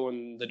probably go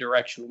in the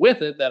direction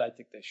with it that I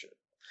think they should.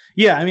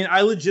 Yeah, I mean,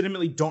 I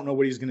legitimately don't know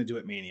what he's going to do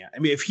at Mania. I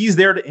mean, if he's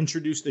there to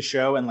introduce the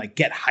show and like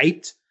get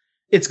hyped,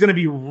 it's going to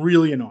be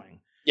really annoying.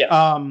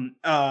 Yeah.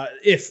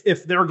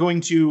 If they're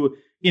going to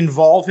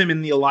involve him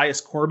in the Elias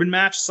Corbin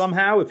match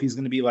somehow, if he's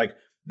going to be like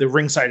the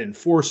ringside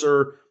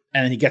enforcer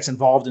and then he gets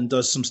involved and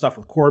does some stuff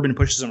with Corbin and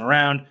pushes him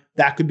around,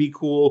 that could be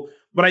cool.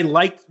 What I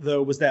liked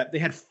though was that they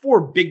had 4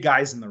 big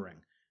guys in the ring.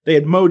 They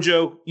had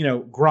Mojo,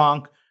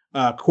 Gronk,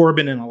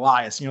 Corbin, and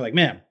Elias, and you're like,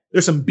 man,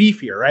 there's some beef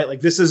here, right?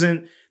 Like they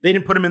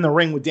didn't put him in the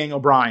ring with Daniel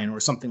Bryan or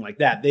something like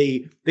that.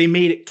 They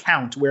made it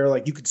count where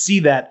like you could see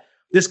that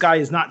this guy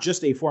is not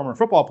just a former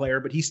football player,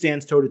 but he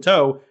stands toe to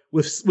toe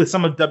with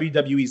some of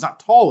WWE's not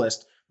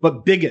tallest,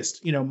 but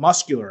biggest,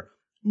 muscular,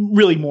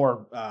 really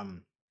more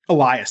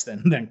Elias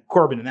than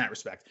Corbin in that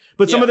respect.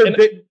 But some of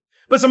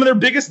their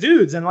biggest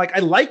dudes. And like, I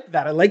liked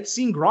that. I liked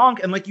seeing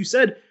Gronk. And like you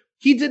said,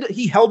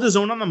 he held his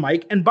own on the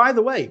mic. And by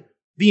the way,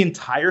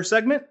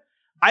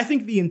 I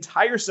think the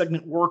entire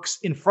segment works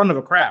in front of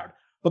a crowd.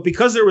 But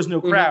because there was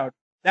no crowd,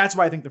 that's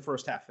why I think the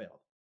first half failed.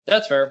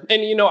 That's fair.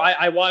 And,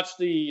 I watched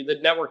the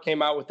network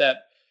came out with that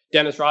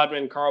Dennis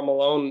Rodman, Karl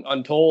Malone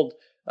Untold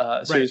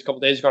series a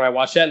couple days ago, and I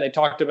watched that, and they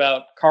talked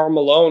about Karl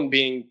Malone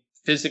being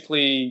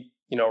physically,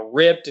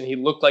 ripped, and he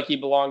looked like he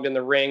belonged in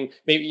the ring.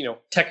 Maybe,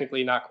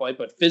 technically not quite,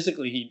 but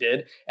physically he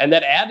did. And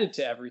that added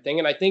to everything.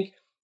 And I think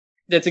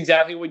that's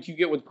exactly what you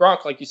get with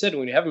Gronk. Like you said,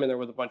 when you have him in there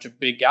with a bunch of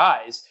big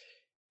guys,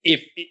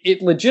 if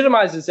it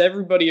legitimizes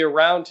everybody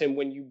around him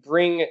when you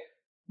bring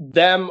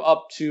them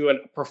up to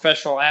a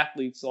professional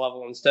athlete's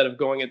level instead of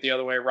going it the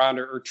other way around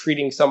or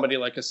treating somebody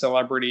like a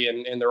celebrity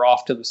and they're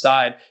off to the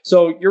side.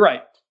 So you're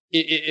right.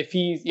 If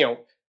he's,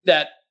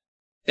 that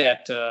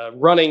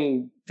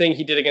running thing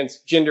he did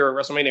against Jinder at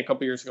WrestleMania a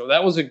couple years ago,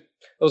 that was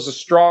a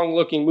strong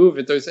looking move.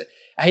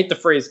 I hate the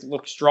phrase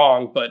 "look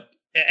strong," but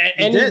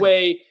any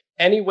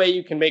way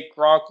you can make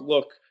Gronk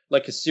look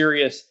like a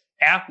serious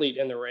athlete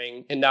in the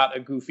ring and not a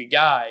goofy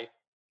guy,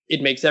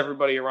 it makes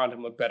everybody around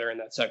him look better in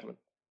that segment.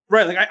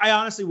 Right. Like I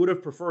honestly would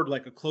have preferred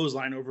like a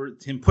clothesline over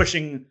him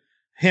pushing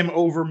him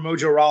over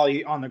Mojo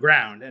Rawley on the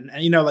ground and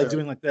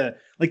doing like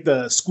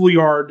the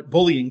schoolyard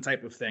bullying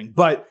type of thing.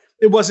 But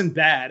it wasn't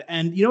bad.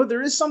 And,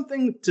 there is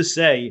something to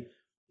say,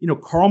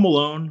 Karl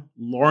Malone,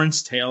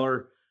 Lawrence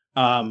Taylor,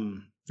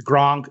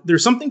 Gronk,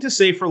 there's something to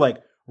say for like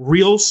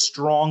real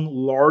strong,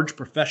 large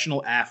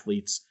professional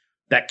athletes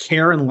that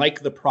care and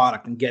like the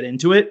product and get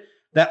into it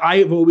that I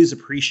have always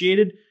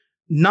appreciated.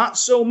 Not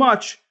so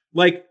much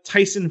like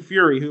Tyson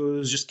Fury, who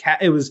was just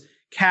it was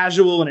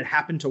casual and it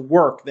happened to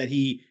work that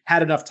he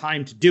had enough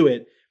time to do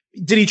it.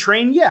 Did he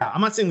train? Yeah.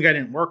 I'm not saying the guy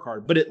didn't work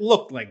hard, but it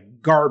looked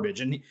like garbage.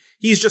 And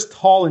he's just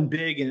tall and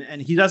big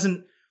and he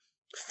doesn't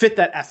fit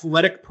that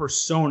athletic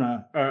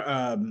persona,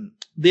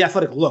 the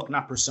athletic look,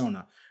 not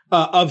persona,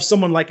 of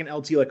someone like an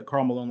LT, like a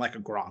Karl Malone, like a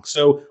Gronk.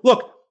 So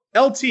look,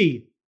 LT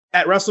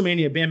at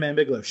WrestleMania, Bam Bam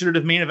Bigelow, should it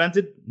have main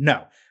evented?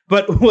 No.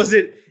 But was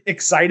it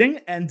exciting?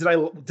 And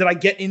did I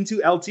get into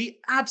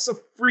LT?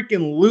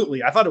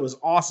 Abso-freaking-lutely. I thought it was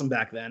awesome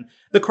back then.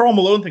 The Karl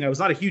Malone thing, I was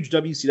not a huge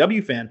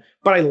WCW fan,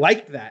 but I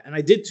liked that. And I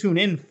did tune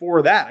in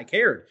for that. I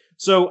cared.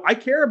 So I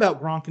care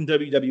about Gronk and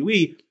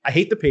WWE. I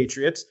hate the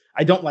Patriots.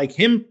 I don't like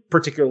him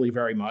particularly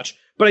very much.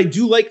 But I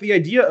do like the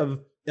idea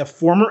of a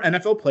former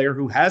NFL player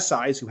who has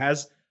size, who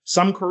has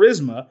some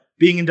charisma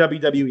being in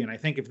WWE. And I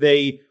think if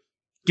they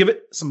give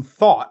it some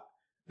thought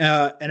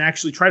and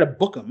actually try to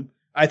book him,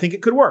 I think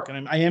it could work.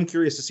 And I am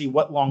curious to see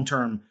what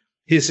long-term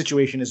his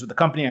situation is with the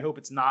company. I hope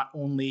it's not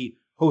only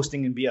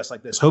hosting and BS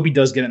like this. Hope he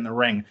does get in the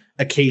ring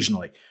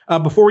occasionally.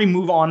 Before we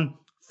move on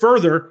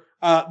further,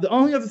 the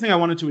only other thing I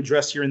wanted to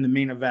address here in the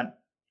main event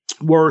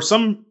were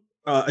some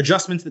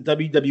adjustments that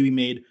WWE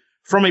made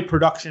from a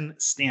production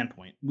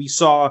standpoint. We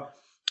saw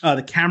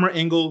the camera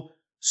angle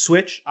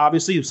switch.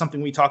 Obviously, it was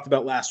something we talked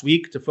about last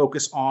week to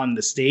focus on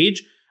the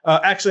stage.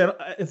 Actually,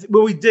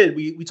 what we did,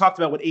 we talked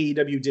about what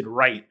AEW did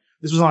right.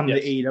 This was on the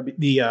AEW,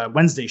 the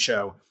Wednesday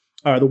show,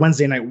 the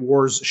Wednesday Night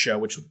Wars show,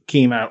 which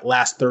came out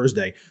last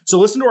Thursday. So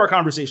listen to our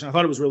conversation. I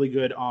thought it was really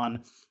good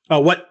on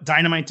what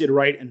Dynamite did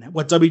right and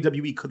what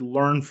WWE could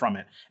learn from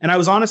it. And I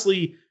was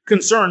honestly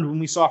concerned when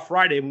we saw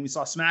Friday, when we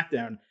saw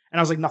SmackDown, And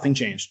I was like, nothing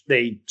changed.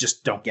 They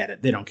just don't get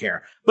it. They don't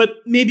care. But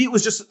maybe it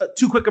was just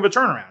too quick of a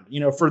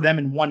turnaround, for them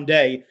in one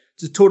day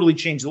to totally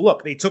change the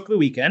look. They took the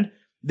weekend.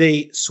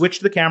 They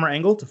switched the camera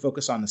angle to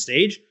focus on the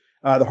stage,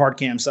 the hard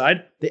cam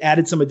side. They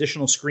added some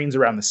additional screens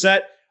around the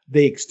set.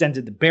 They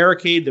extended the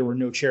barricade. There were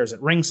no chairs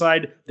at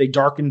ringside. They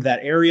darkened that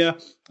area.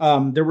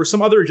 There were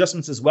some other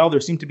adjustments as well.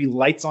 There seemed to be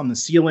lights on the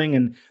ceiling,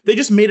 and they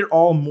just made it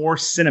all more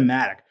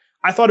cinematic.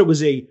 I thought it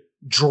was a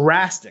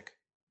drastic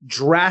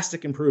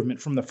improvement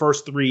from the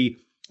first 3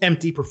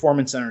 empty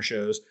Performance Center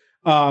shows.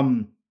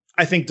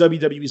 I think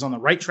WWE's on the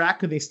right track.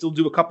 Could they still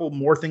do a couple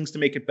more things to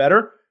make it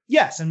better?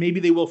 Yes, and maybe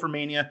they will for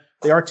Mania.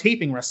 They are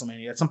taping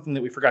WrestleMania. That's something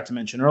that we forgot to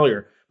mention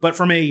earlier. But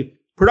from a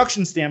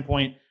production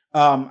standpoint,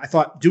 I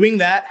thought doing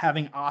that,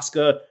 having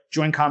Asuka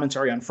join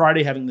commentary on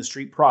Friday, having the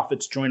Street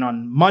Profits join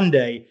on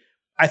Monday,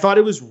 I thought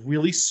it was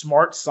really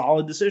smart,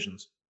 solid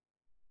decisions.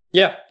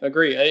 Yeah,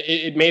 agree.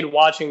 It made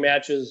watching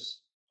matches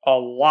a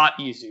lot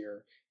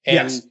easier.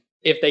 And yes.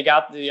 If they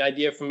got the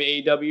idea from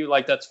AEW,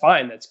 like, that's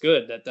fine. That's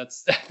good.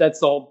 That's the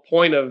whole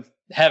point of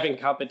having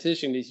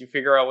competition, is you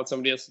figure out what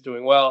somebody else is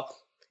doing well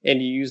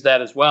and you use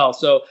that as well.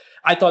 So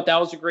I thought that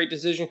was a great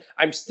decision.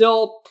 I'm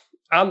still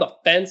on the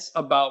fence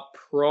about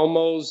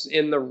promos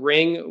in the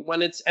ring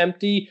when it's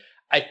empty.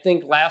 I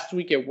think last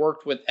week it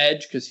worked with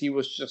Edge because he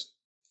was just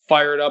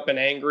fired up and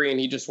angry and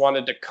he just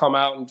wanted to come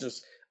out and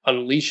just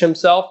unleash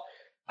himself.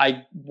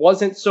 I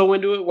wasn't so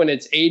into it when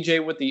it's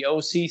AJ with the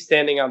OC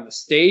standing on the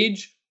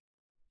stage.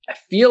 I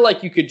feel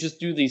like you could just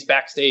do these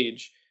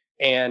backstage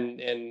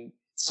and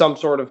some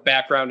sort of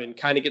background and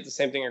kind of get the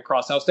same thing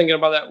across. I was thinking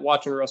about that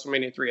watching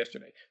WrestleMania 3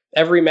 yesterday.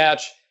 Every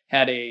match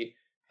had a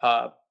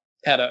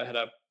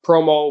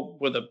promo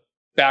with a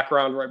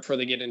background right before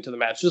they get into the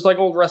match, just like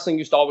old wrestling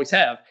used to always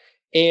have.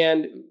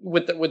 And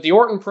with the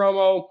Orton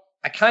promo,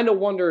 I kind of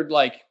wondered,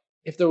 like,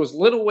 if there was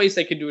little ways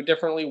they could do it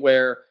differently,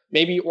 where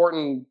maybe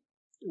Orton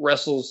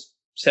wrestles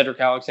Cedric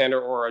Alexander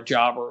or a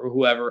jobber or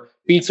whoever,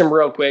 beats him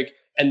real quick,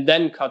 and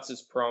then cuts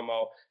his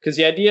promo. Because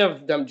the idea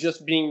of them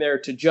just being there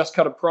to just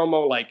cut a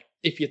promo, like,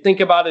 if you think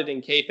about it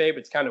in kayfabe,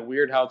 it's kind of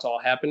weird how it's all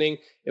happening.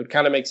 It would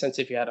kind of make sense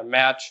if you had a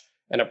match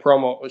and a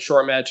promo, a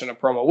short match and a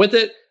promo with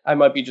it. I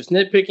might be just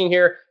nitpicking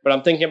here, but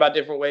I'm thinking about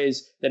different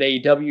ways that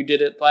AEW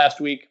did it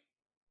last week.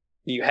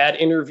 You had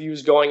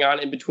interviews going on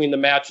in between the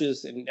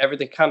matches and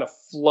everything kind of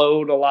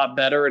flowed a lot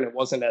better and it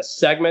wasn't as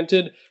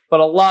segmented, but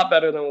a lot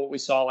better than what we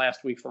saw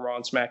last week from Raw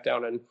and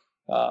SmackDown, and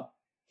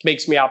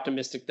makes me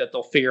optimistic that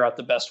they'll figure out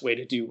the best way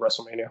to do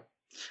WrestleMania.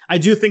 I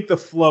do think the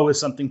flow is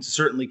something to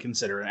certainly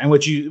consider. And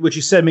what you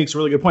said makes a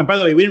really good point. By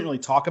the way, we didn't really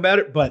talk about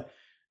it, but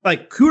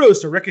like, kudos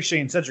to Ricochet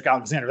and Cedric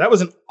Alexander. That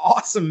was an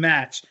awesome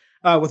match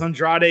with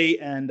Andrade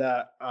and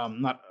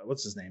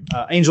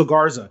Angel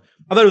Garza.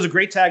 I thought it was a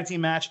great tag team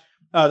match.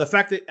 The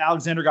fact that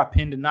Alexander got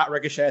pinned and not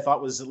Ricochet, I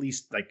thought was at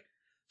least like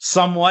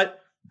somewhat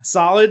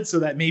solid, so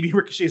that maybe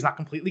Ricochet is not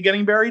completely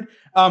getting buried.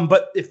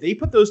 But if they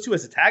put those two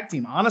as a tag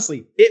team,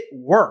 honestly, it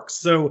works.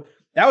 So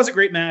that was a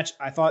great match.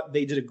 I thought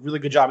they did a really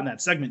good job in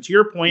that segment. To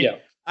your point,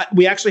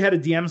 we actually had a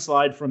DM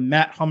slide from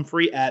Matt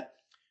Humphrey at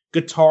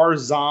Guitar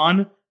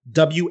Zon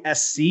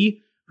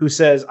WSC, who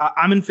says,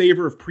 I'm in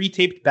favor of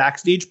pre-taped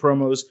backstage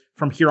promos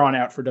from here on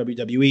out for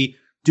WWE.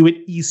 Do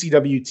it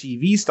ECW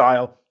TV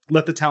style.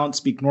 Let the talent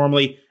speak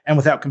normally and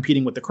without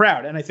competing with the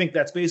crowd. And I think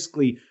that's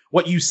basically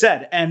what you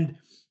said. And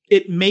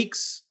it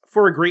makes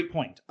for a great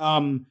point.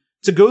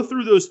 To go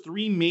through those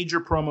 3 major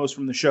promos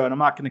from the show, and I'm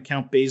not going to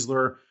count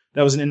Baszler.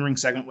 That was an in-ring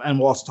segment, and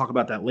we'll also talk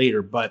about that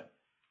later. But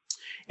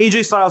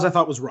AJ Styles, I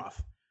thought, was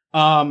rough.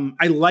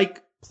 I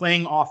like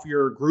playing off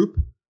your group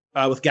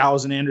with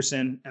Gallows and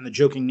Anderson and the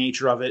joking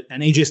nature of it.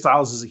 And AJ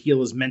Styles as a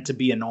heel is meant to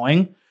be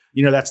annoying.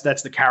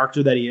 That's the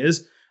character that he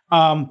is.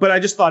 But I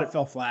just thought it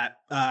fell flat.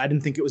 I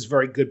didn't think it was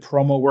very good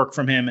promo work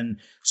from him. And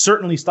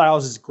certainly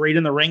Styles is great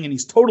in the ring, and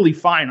he's totally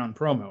fine on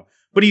promo.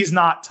 But he's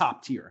not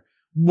top tier.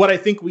 What I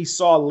think we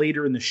saw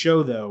later in the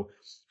show, though,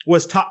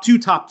 was two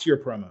top tier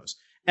promos.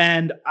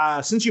 And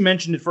since you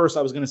mentioned it first,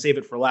 I was going to save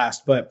it for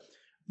last. But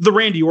the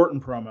Randy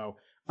Orton promo,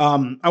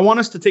 I want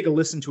us to take a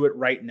listen to it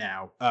right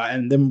now,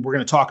 and then we're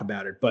going to talk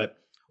about it. But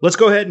let's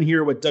go ahead and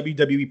hear what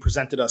WWE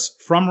presented us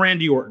from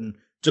Randy Orton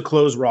to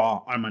close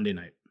Raw on Monday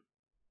night.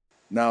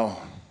 Now,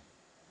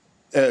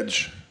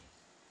 Edge,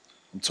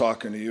 I'm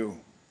talking to you.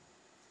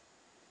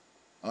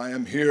 I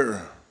am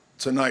here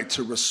tonight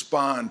to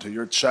respond to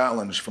your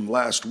challenge from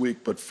last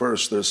week, but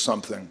first there's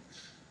something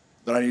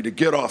that I need to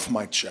get off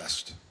my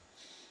chest.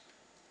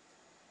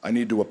 I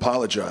need to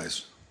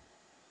apologize.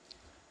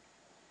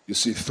 You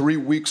see, 3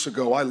 weeks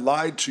ago, I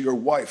lied to your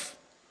wife.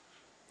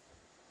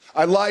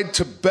 I lied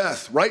to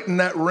Beth right in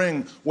that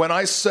ring when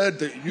I said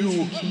that you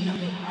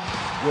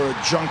were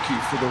a junkie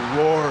for the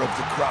roar of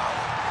the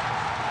crowd.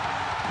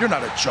 You're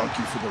not a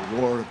junkie for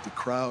the roar of the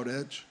crowd,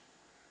 Edge.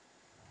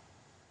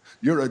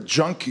 You're a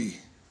junkie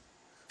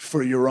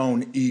for your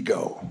own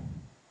ego.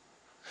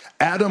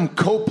 Adam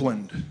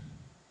Copeland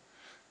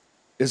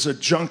is a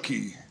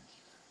junkie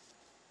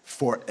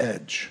for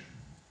Edge.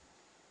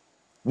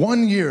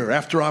 1 year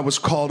after I was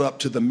called up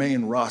to the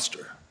main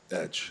roster,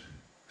 Edge,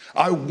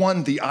 I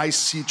won the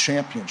IC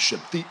championship,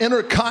 the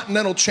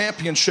Intercontinental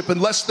Championship,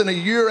 and less than a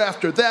year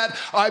after that,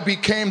 I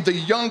became the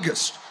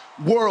youngest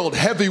world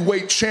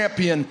heavyweight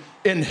champion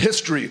in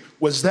history.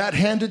 Was that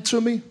handed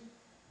to me?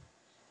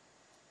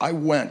 I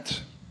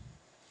went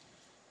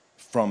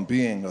from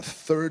being a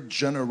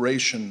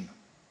third-generation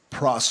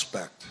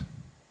prospect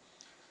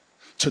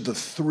to the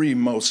 3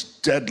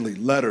 most deadly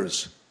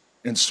letters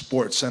in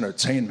sports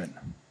entertainment.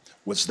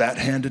 Was that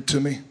handed to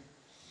me?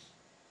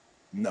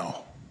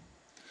 No.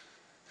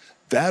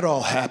 That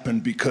all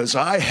happened because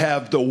I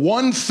have the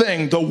one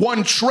thing, the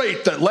one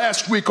trait that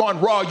last week on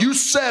Raw you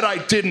said I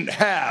didn't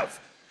have,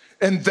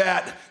 and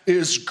that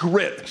is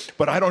grit.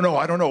 But I don't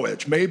know,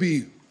 Edge.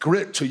 Maybe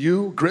grit to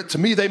you, grit to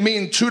me, they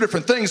mean 2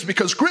 different things,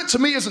 because grit to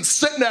me isn't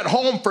sitting at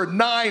home for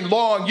 9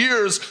 long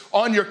years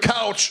on your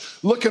couch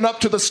looking up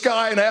to the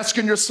sky and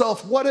asking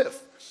yourself, what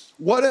if?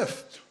 What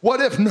if?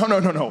 What if?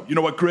 No. You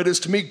know what grit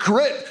is to me?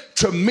 Grit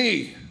to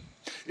me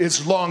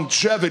is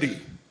longevity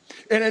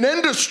in an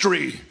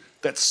industry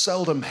that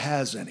seldom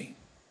has any.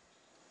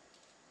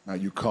 Now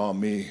you call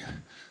me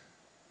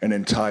an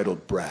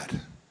entitled brat.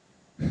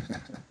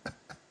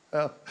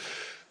 Well,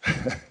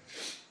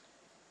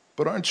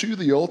 but aren't you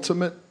the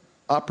ultimate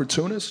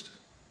opportunist?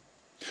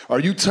 Are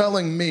you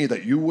telling me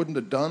that you wouldn't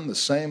have done the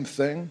same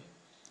thing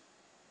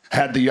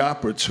had the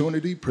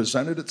opportunity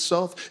presented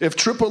itself? If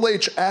Triple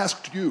H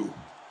asked you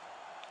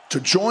to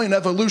join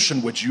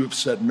Evolution, would you have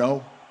said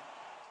no?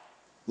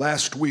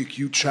 Last week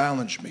you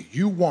challenged me.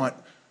 You want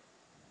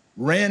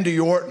Randy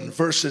Orton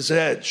versus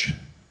Edge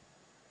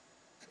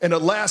in a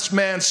last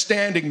man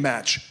standing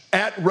match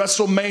at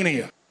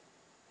WrestleMania.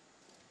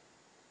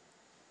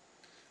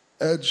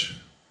 Edge,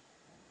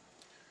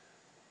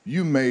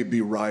 you may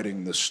be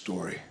writing this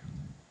story,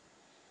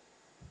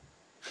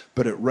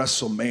 but at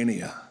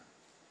WrestleMania,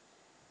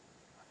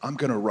 I'm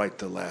going to write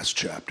the last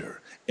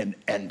chapter and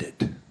end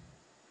it.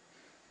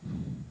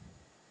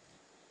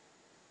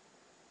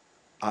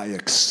 I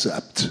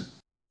accept.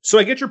 So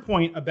I get your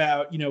point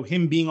about,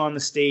 him being on the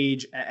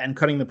stage and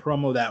cutting the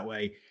promo that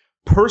way.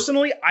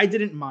 Personally, I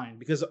didn't mind,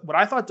 because what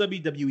I thought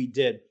WWE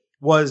did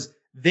was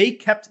they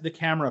kept the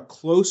camera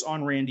close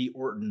on Randy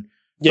Orton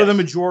for the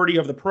majority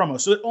of the promo.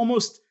 So it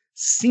almost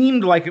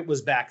seemed like it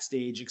was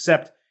backstage,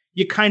 except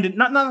you kind of,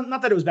 not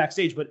that it was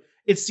backstage, but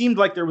it seemed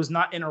like there was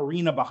not an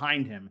arena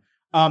behind him,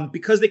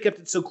 because they kept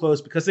it so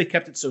close, because they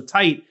kept it so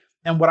tight.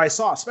 And what I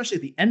saw, especially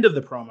at the end of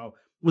the promo,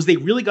 was they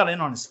really got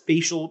in on his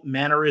facial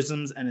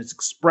mannerisms and his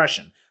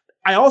expression.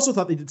 I also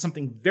thought they did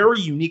something very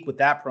unique with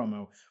that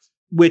promo,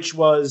 which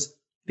was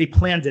they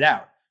planned it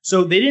out.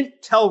 So they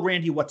didn't tell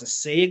Randy what to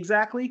say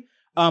exactly,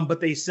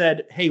 but they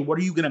said, hey, what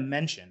are you going to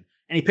mention?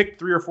 And he picked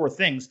 3 or 4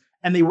 things,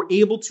 and they were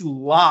able to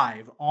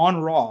live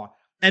on Raw.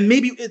 And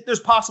maybe it's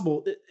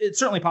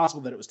certainly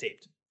possible that it was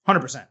taped,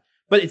 100%.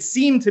 But it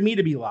seemed to me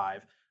to be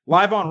live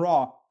on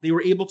Raw. They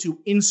were able to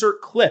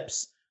insert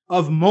clips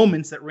of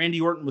moments that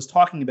Randy Orton was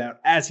talking about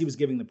as he was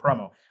giving the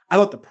promo. I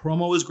thought the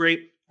promo was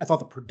great. I thought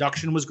the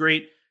production was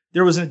great.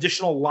 There was an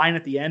additional line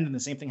at the end, and the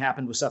same thing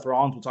happened with Seth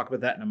Rollins. We'll talk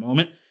about that in a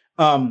moment.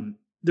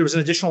 There was an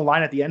additional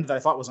line at the end that I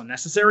thought was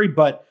unnecessary,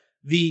 but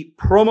the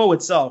promo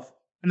itself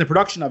and the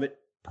production of it,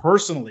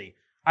 personally,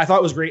 I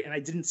thought was great, and I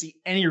didn't see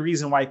any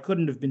reason why it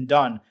couldn't have been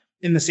done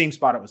in the same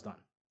spot it was done.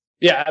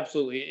 Yeah,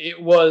 absolutely.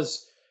 It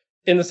was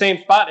in the same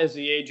spot as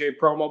the AJ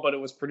promo, but it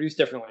was produced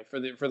differently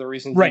for the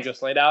reasons you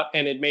just laid out,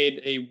 and it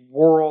made a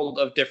world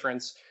of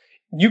difference.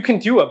 You can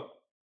do a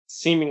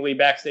seemingly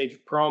backstage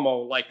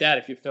promo like that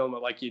if you film it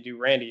like you do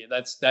Randy.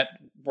 That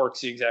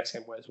works the exact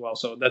same way as well.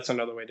 So that's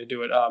another way to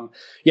do it.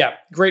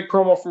 Great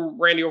promo from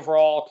Randy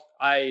overall.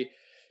 I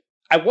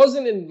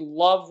wasn't in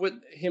love with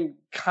him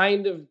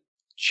kind of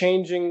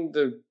changing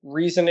the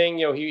reasoning.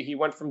 He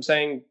went from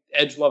saying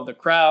Edge loved the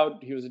crowd,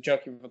 he was a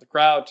junkie for the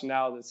crowd, to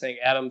now they're saying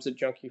Adam's a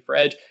junkie for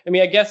Edge. I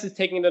mean, I guess it's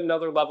taking it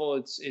another level.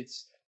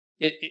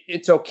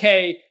 It's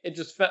okay. It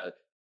just felt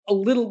a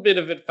little bit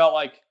of it felt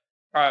like,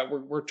 all right,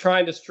 we're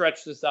trying to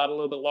stretch this out a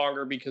little bit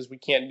longer because we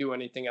can't do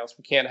anything else.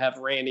 We can't have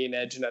Randy and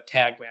Edge in a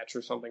tag match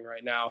or something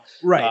right now.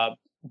 Right.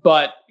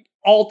 But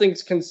all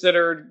things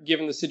considered,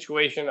 given the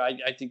situation,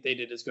 I think they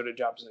did as good a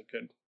job as they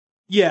could.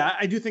 Yeah,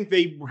 I do think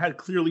they had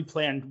clearly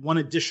planned one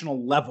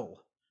additional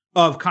level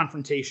of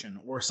confrontation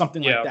or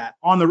something like that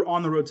on the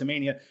road to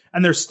Mania,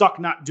 and they're stuck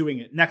not doing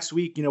it. Next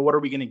week, what are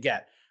we going to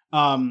get?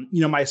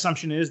 My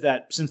assumption is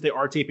that since they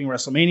are taping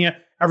WrestleMania,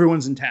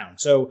 everyone's in town.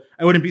 So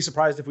I wouldn't be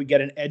surprised if we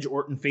get an Edge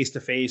Orton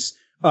face-to-face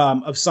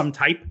of some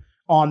type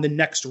on the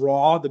next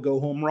Raw, the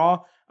go-home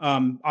Raw,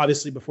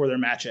 obviously before their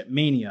match at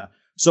Mania.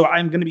 So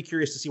I'm going to be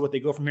curious to see what they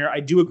go from here.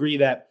 I do agree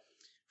that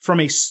from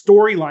a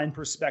storyline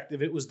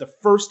perspective, it was the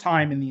first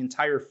time in the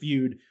entire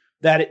feud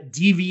that it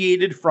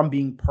deviated from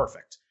being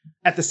perfect.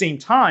 At the same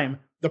time,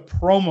 the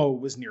promo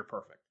was near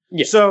perfect.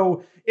 Yeah.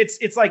 So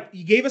it's like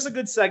you gave us a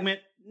good segment.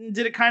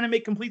 Did it kind of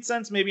make complete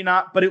sense? Maybe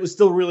not, but it was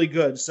still really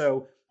good.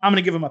 So I'm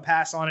going to give them a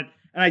pass on it.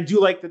 And I do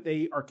like that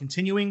they are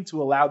continuing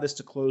to allow this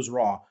to close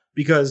Raw,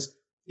 because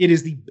it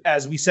is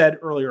as I said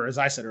earlier,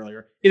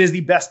 it is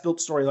the best built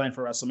storyline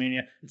for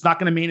WrestleMania. It's not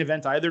going to main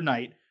event either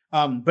night.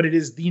 But it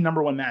is the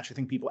number one match I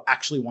think people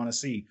actually want to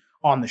see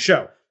on the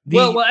show.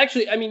 Well,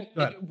 actually, I mean,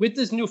 with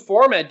this new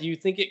format, do you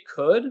think it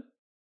could?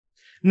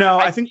 No,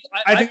 I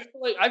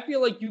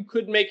feel like you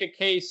could make a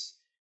case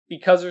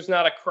because there's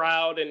not a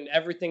crowd and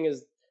everything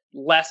is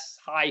less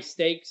high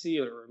stakesy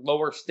or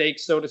lower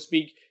stakes, so to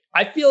speak.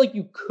 I feel like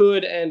you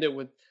could end it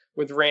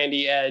with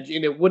Randy Edge,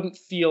 and it wouldn't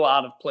feel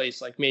out of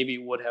place like maybe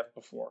it would have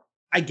before.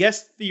 I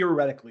guess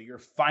theoretically, your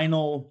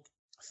final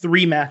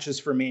 3 matches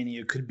for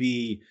Mania could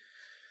be,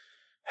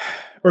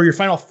 or your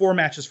final 4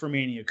 matches for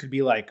Mania could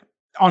be like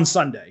on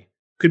Sunday.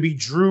 Could be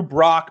Drew,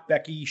 Brock,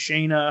 Becky,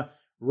 Shayna,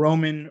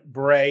 Roman,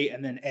 Bray,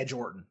 and then Edge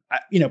Orton,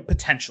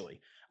 potentially.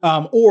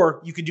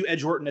 Or you could do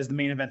Edge Orton as the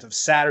main event of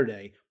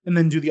Saturday and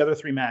then do the other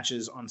 3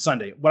 matches on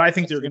Sunday. What I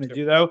think they're going to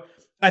do, though,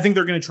 I think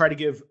they're going to try to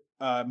give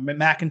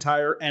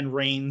McIntyre and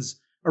Reigns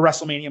a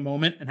WrestleMania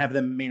moment and have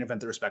them main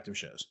event their respective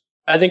shows.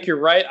 I think you're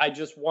right. I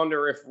just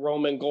wonder if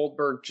Roman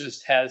Goldberg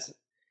just has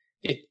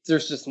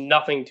there's just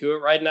nothing to it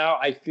right now.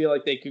 I feel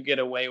like they could get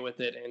away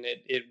with it and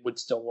it would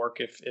still work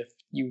if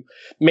you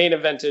main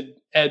evented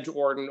Edge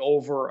Orton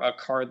over a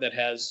card that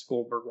has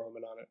Goldberg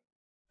Roman on it.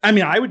 I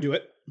mean, I would do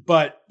it,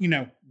 but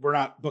we're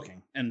not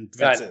booking, and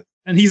that's it.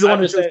 And he's the one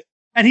who chose.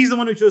 And he's the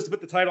one who chose to put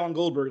the title on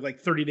Goldberg like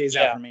 30 days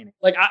after Mania.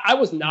 Like I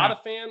was not a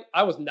fan.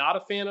 I was not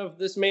a fan of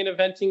this main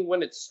eventing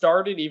when it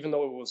started, even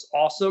though it was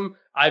awesome.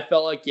 I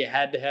felt like you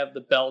had to have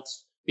the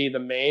belts be the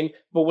main.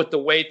 But with the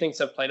way things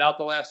have played out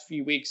the last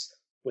few weeks,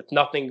 with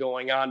nothing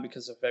going on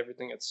because of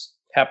everything that's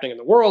happening in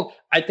the world,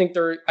 I think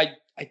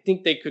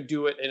they could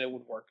do it and it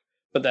would work.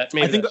 But that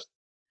maybe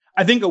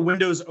I think a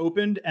window's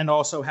opened, and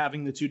also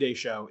having the 2-day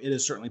show, it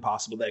is certainly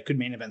possible that it could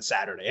main event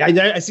Saturday.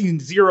 I see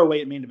 0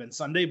 way at main event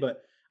Sunday,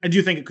 but I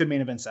do think it could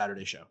main event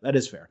Saturday show. That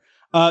is fair.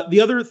 The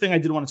other thing I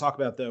did want to talk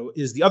about, though,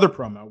 is the other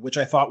promo, which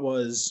I thought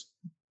was,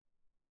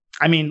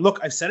 look,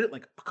 I've said it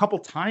like a couple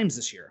times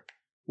this year.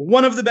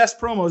 One of the best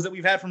promos that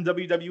we've had from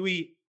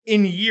WWE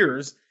in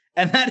years,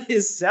 and that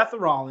is Seth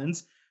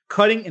Rollins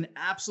cutting an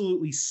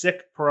absolutely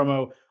sick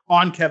promo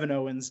on Kevin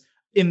Owens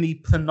in the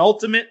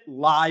penultimate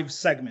live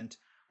segment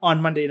on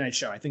Monday Night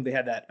Show. I think they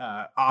had that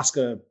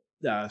Asuka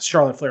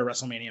Charlotte Flair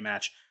WrestleMania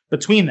match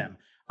between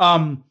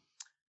them.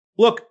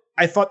 Look,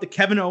 I thought the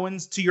Kevin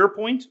Owens, to your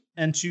point,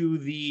 and to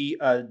the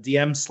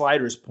DM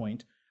Sliders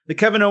point, the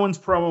Kevin Owens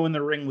promo in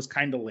the ring was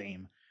kind of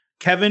lame.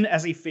 Kevin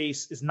as a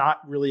face is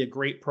not really a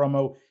great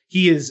promo.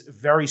 He is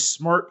very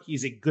smart.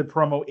 He's a good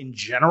promo in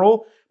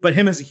general, but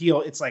him as a heel,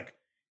 it's like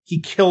he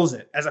kills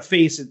it. As a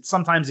face,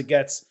 sometimes it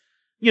gets,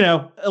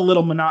 a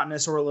little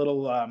monotonous or a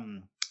little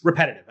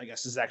repetitive, I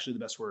guess is actually the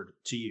best word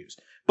to use.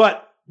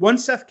 But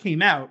once Seth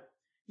came out,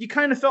 you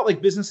kind of felt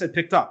like business had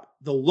picked up.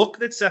 The look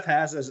that Seth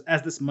has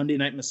as this Monday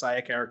Night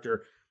Messiah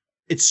character,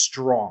 it's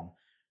strong.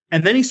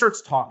 And then he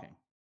starts talking.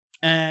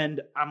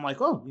 And I'm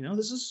like, oh,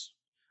 this is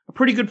a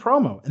pretty good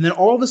promo. And then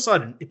all of a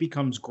sudden, it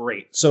becomes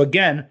great. So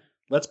again,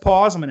 let's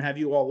pause. I'm going to have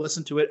you all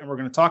listen to it, and we're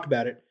going to talk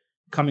about it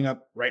coming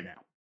up right now.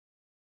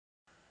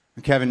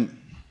 Kevin,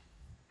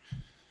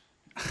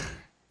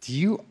 do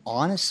you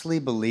honestly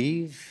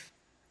believe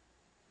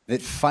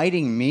that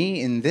fighting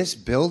me in this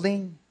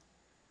building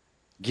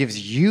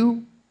gives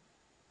you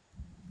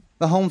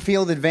the home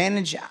field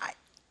advantage?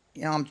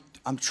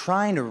 I'm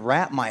trying to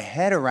wrap my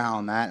head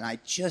around that, and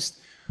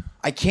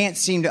I can't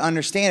seem to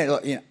understand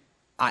it.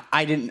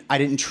 I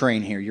didn't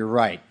train here. You're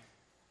right.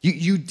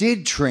 You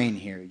did train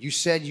here. You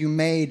said you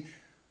made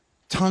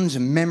tons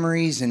of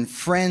memories and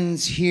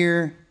friends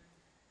here.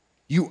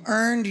 You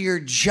earned your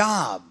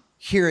job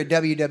here at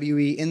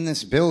WWE in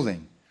this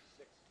building.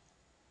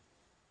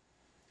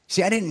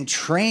 See, I didn't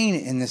train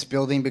in this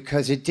building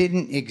because it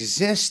didn't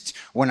exist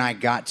when I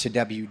got to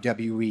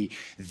WWE.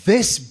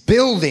 This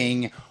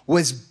building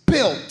was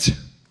built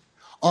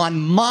on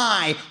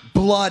my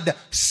blood,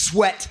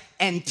 sweat,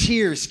 and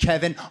tears,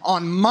 Kevin,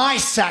 on my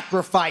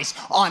sacrifice,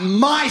 on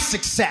my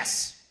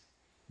success.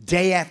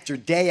 Day after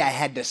day, I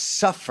had to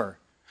suffer.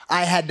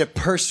 I had to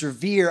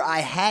persevere. I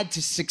had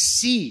to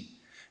succeed.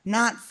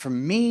 Not for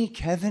me,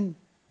 Kevin.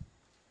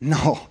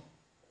 No,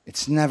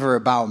 it's never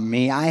about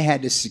me. I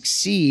had to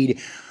succeed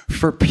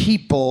for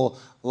people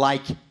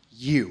like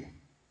you.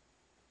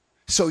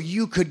 So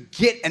you could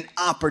get an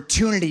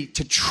opportunity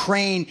to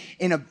train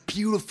in a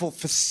beautiful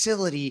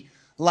facility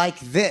like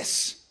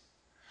this.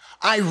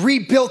 I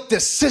rebuilt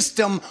this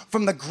system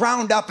from the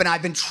ground up, and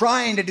I've been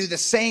trying to do the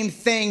same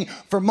thing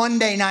for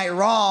Monday Night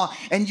Raw,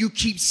 and you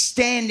keep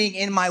standing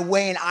in my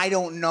way, and I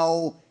don't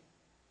know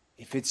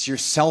if it's your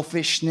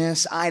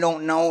selfishness. I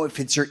don't know if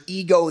it's your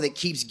ego that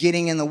keeps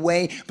getting in the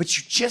way, but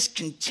you just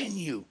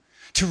continue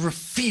to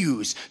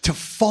refuse to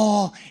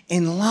fall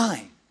in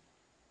line.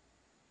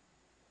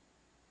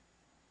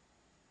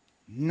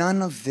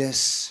 None of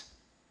this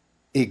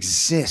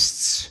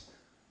exists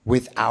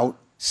without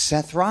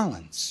Seth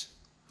Rollins.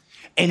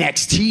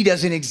 NXT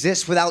doesn't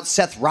exist without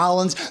Seth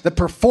Rollins. The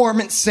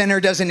Performance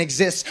Center doesn't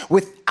exist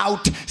without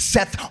without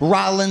Seth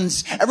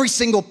Rollins. Every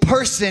single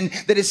person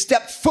that has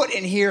stepped foot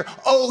in here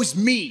owes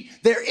me.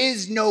 There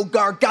is no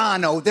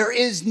Gargano. There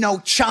is no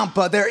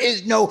Ciampa. There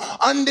is no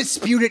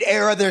Undisputed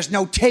Era. There's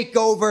no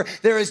Takeover.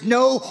 There is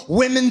no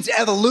Women's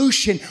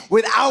Evolution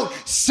without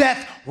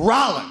Seth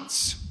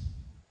Rollins.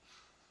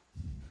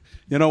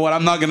 You know what?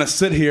 I'm not going to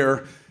sit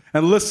here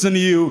and listen to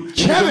you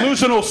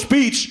delusional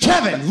speech.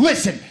 Kevin,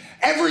 listen.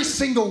 Every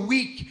single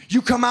week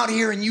you come out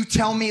here and you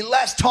tell me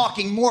less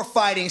talking, more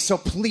fighting. So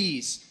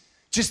please,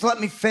 just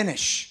let me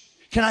finish.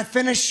 Can I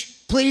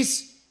finish,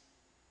 please?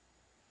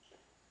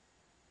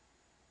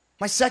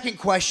 My second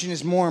question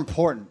is more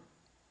important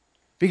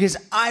because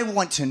I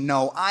want to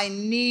know, I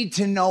need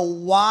to know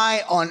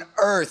why on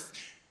earth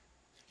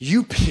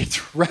you picked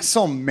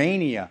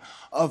WrestleMania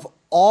of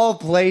all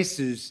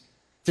places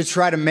to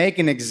try to make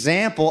an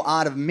example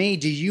out of me.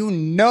 Do you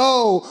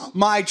know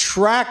my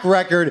track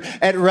record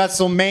at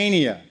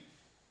WrestleMania?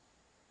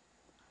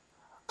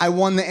 I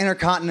won the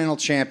Intercontinental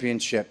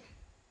Championship.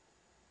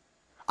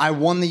 I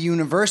won the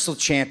Universal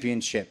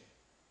Championship.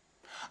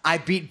 I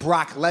beat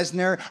Brock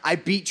Lesnar. I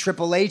beat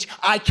Triple H.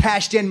 I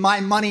cashed in my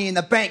Money in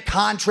the Bank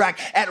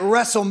contract at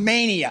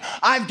WrestleMania.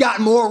 I've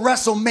got more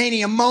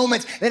WrestleMania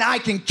moments than I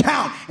can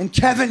count. And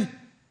Kevin,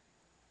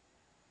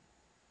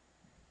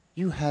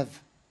 you have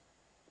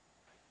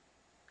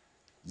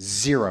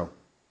 0.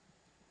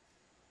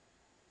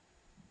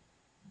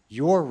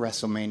 Your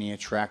WrestleMania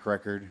track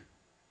record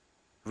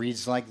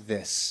reads like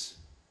this: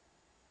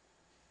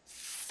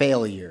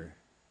 failure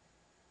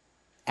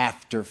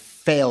after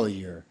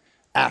failure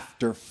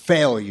after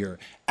failure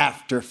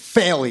after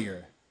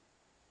failure.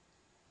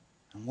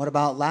 And what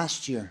about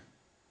last year?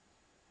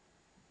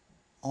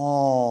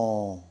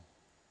 Oh,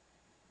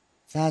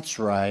 that's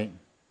right.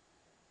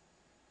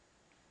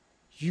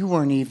 You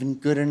weren't even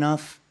good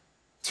enough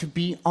to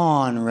be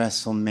on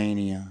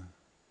WrestleMania.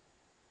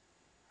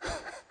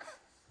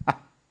 I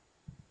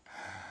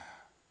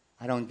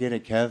don't get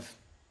it, Kev.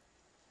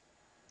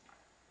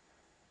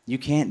 You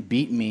can't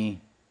beat me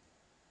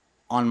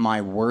on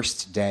my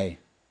worst day.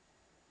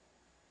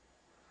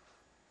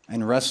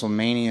 And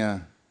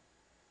WrestleMania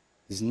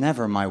is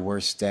never my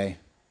worst day.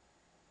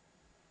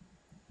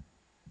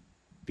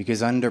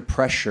 Because under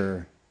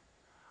pressure,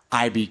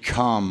 I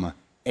become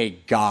a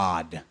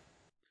god.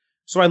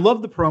 So I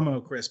love the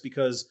promo, Chris,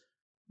 because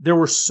there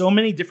were so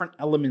many different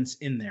elements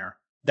in there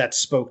that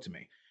spoke to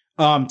me.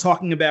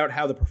 Talking about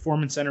how the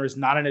Performance Center is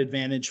not an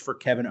advantage for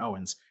Kevin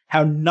Owens,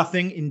 how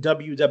nothing in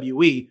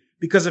WWE,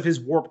 because of his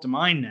warped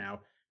mind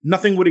now,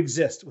 nothing would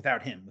exist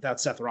without him,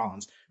 without Seth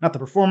Rollins. Not the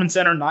Performance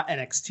Center, not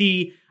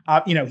NXT.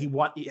 He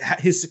won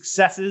his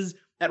successes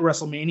at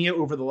WrestleMania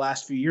over the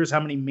last few years, how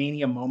many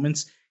Mania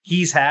moments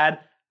he's had.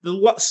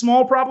 The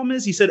small problem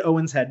is he said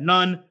Owens had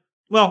none.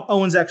 Well,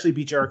 Owens actually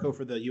beat Jericho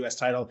for the U.S.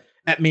 title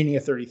at Mania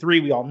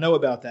 33. We all know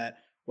about that.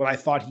 What I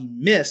thought he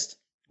missed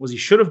was he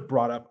should have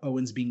brought up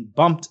Owens being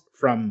bumped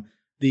from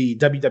the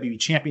WWE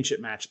Championship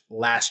match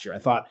last year. I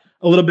thought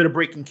a little bit of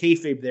breaking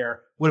kayfabe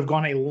there would have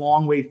gone a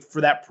long way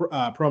for that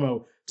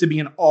promo to be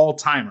an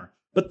all-timer.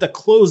 But the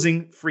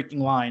closing freaking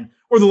line,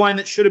 or the line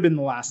that should have been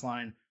the last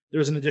line,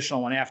 there's an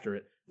additional one after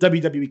it.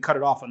 WWE cut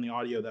it off on the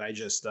audio that I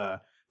just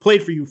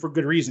played for you for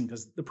good reason,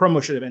 because the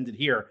promo should have ended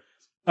here.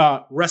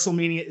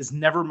 WrestleMania is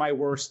never my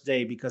worst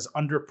day because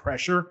under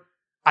pressure,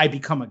 I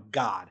become a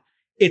god.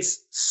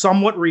 It's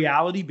somewhat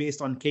reality based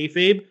on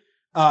kayfabe.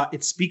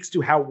 It speaks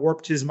to how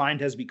warped his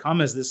mind has become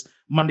as this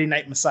Monday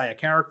Night Messiah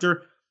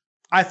character.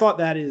 I thought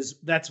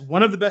that's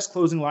one of the best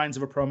closing lines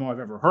of a promo I've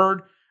ever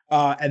heard.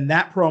 And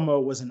that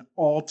promo was an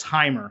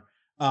all-timer,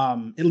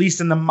 at least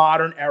in the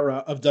modern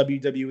era of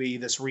WWE,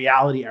 this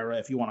reality era,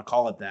 if you want to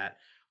call it that.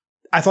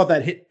 I thought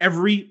that hit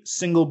every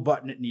single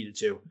button it needed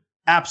to.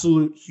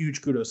 Absolute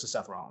huge kudos to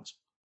Seth Rollins.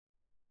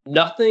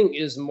 Nothing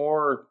is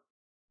more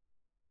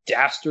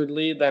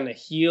dastardly than a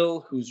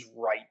heel who's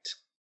right.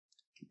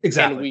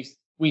 Exactly. And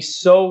we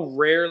so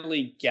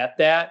rarely get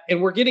that.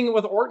 And we're getting it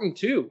with Orton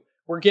too.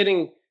 We're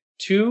getting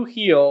two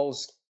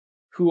heels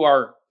who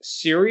are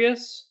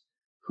serious,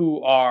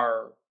 who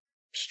are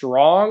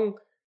strong,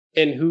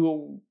 and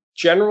who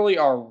generally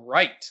are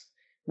right.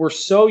 We're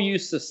so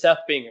used to Seth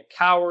being a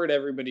coward,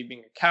 everybody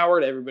being a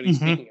coward, everybody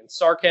speaking in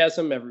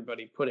sarcasm,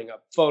 everybody putting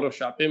up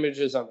Photoshop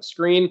images on the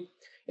screen.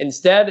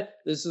 Instead,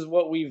 this is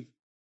what we've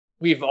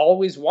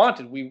always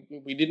wanted.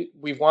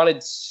 We've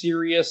wanted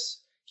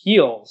serious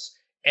heels.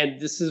 And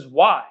this is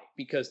why,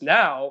 because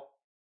now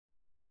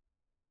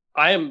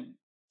I am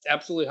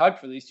absolutely hyped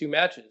for these two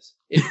matches.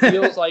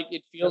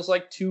 It feels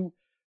like two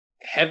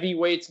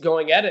heavyweights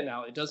going at it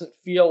now. It doesn't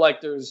feel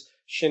like there's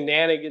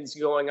shenanigans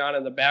going on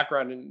in the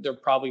background, and there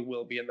probably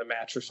will be in the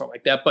match or something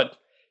like that. But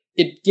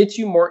it gets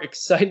you more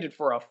excited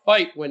for a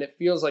fight when it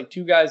feels like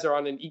two guys are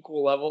on an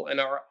equal level and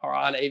are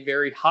on a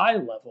very high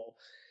level,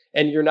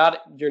 and you're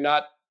not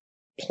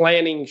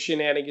planning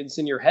shenanigans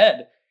in your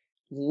head.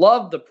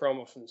 Love the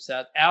promo from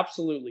Seth.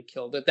 Absolutely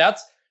killed it.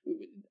 That's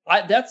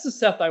the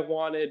Seth I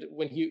wanted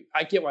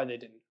I get why they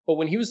didn't, but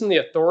when he was in the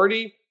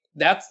Authority,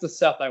 that's the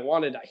Seth I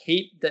wanted.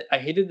 I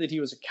hated that he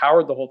was a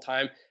coward the whole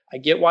time. I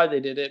get why they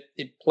did it.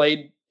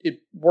 It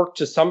worked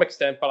to some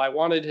extent, but I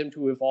wanted him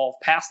to evolve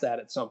past that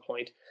at some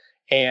point.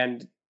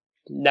 And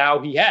now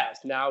he has.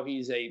 Now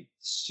he's a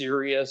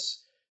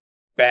serious,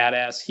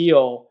 badass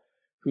heel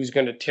who's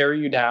going to tear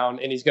you down,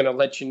 and he's going to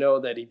let you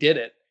know that he did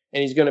it,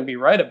 and he's going to be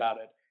right about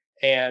it.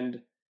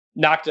 And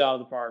knocked it out of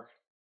the park.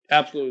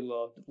 Absolutely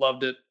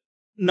loved it.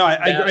 No, I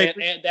agree.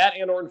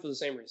 And Orton for the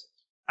same reason.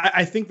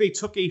 I think they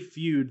took a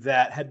feud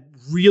that had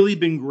really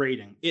been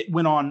grating.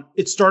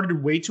 It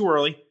started way too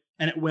early,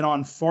 and it went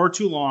on far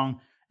too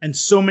long, and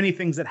so many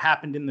things that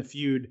happened in the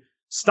feud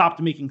stopped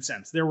making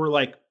sense. There were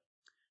like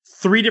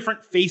 3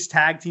 different face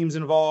tag teams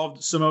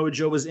involved. Samoa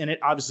Joe was in it.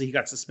 Obviously, he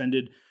got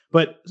suspended,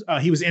 but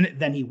he was in it.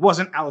 Then he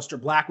wasn't. Aleister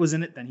Black was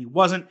in it. Then he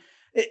wasn't.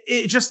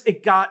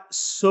 It got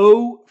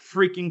so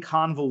freaking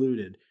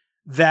convoluted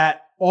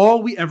that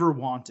all we ever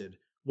wanted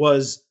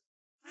was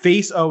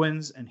face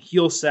Owens and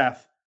heel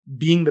Seth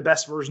being the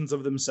best versions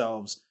of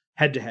themselves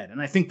head to head.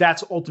 And I think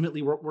that's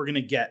ultimately what we're going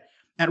to get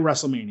at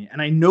WrestleMania.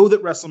 And I know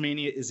that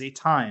WrestleMania is a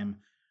time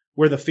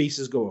where the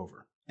faces go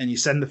over and you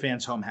send the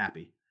fans home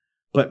happy.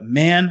 But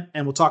man,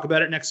 and we'll talk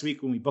about it next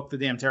week when we book the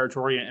damn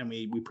territory and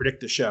we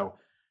predict the show.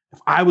 If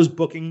I was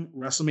booking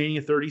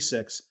WrestleMania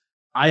 36,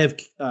 I have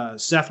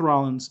Seth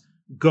Rollins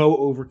go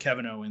over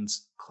Kevin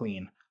Owens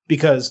clean,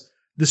 because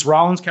this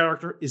Rollins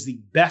character is the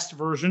best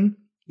version,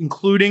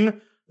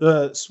 including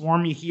the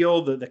swarmy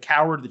heel, the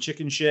coward, the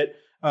chicken shit,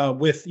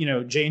 with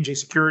J&J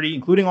Security,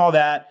 including all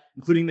that,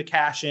 including the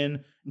cash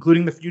in,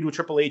 including the feud with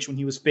Triple H when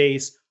he was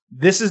face.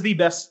 This is the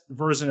best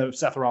version of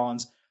Seth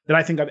Rollins that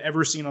I think I've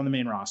ever seen on the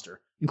main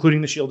roster,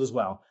 including the Shield as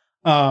well.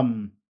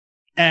 And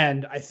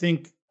I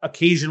think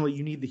occasionally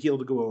you need the heel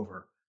to go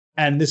over,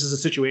 and this is a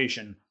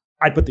situation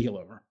I'd put the heel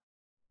over.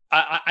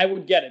 I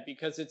would get it,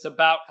 because it's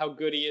about how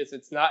good he is.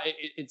 It's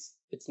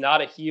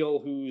not a heel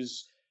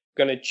who's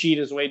going to cheat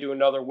his way to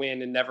another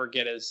win and never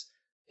get his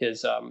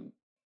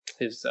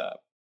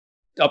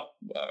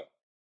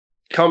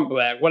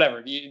comeback,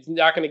 whatever. He's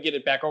not going to get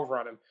it back over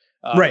on him.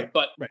 Right.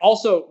 But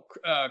also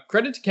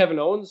credit to Kevin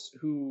Owens,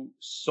 who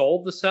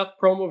sold the Seth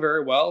promo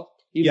very well.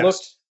 He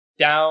looked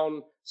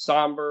down,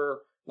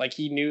 somber, like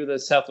he knew that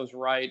Seth was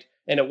right.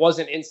 And it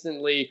wasn't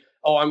instantly,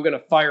 oh, I'm going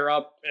to fire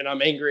up and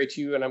I'm angry at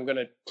you and I'm going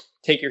to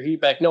take your heat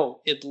back. No,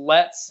 it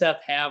let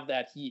Seth have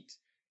that heat.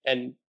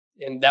 And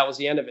that was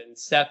the end of it. And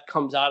Seth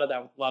comes out of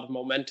that with a lot of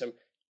momentum.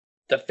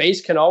 The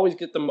face can always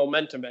get the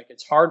momentum back.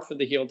 It's hard for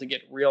the heel to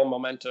get real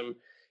momentum.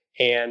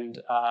 And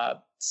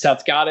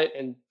Seth got it.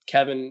 And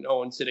Kevin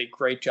Owens did a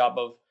great job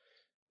of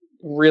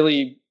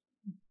really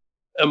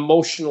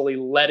emotionally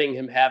letting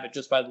him have it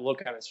just by the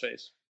look on his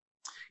face.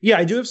 Yeah,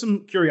 I do have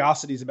some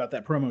curiosities about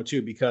that promo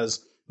too,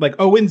 because like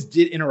Owens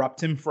did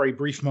interrupt him for a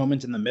brief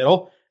moment in the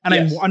middle.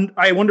 And yes.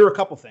 I wonder a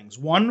couple things.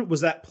 One,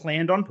 was that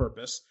planned on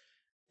purpose?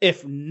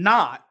 If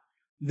not,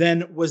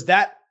 then was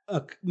that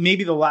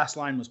maybe the last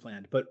line was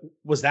planned, but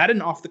was that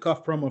an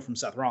off-the-cuff promo from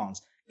Seth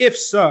Rollins? If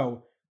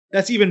so,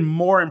 that's even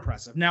more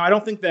impressive. Now, I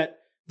don't think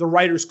that the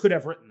writers could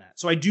have written that.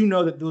 So I do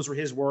know that those were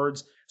his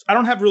words. So I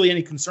don't have really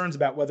any concerns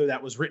about whether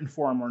that was written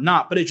for him or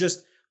not, but it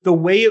just, the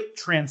way it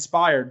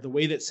transpired, the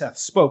way that Seth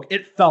spoke,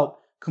 it felt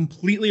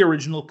completely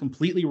original,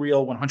 completely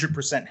real,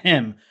 100%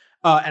 him.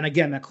 And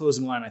again, that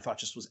closing line I thought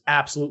just was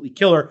absolutely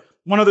killer.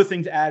 One other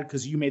thing to add,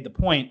 because you made the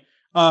point,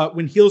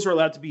 when heels are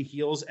allowed to be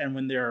heels and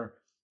when their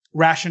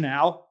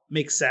rationale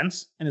makes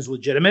sense and is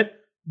legitimate,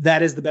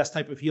 that is the best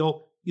type of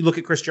heel. You look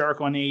at Chris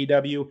Jericho on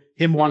AEW,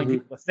 him wanting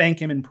people to thank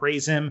him and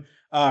praise him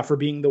for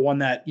being the one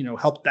that,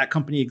 helped that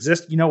company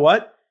exist. You know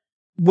what?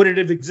 Would it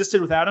have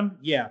existed without him?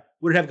 Yeah.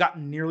 Would it have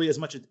gotten nearly as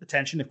much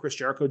attention if Chris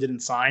Jericho didn't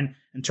sign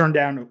and turn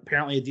down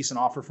apparently a decent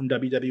offer from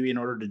WWE in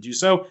order to do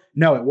so?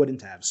 No, it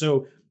wouldn't have.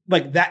 So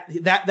like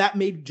that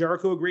made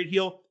Jericho a great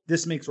heel.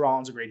 This makes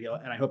Rollins a great heel,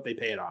 and I hope they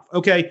pay it off.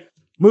 Okay,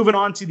 moving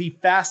on to the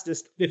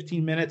fastest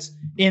 15 minutes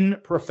in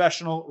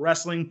professional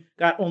wrestling.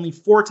 Got only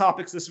 4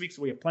 topics this week,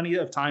 so we have plenty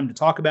of time to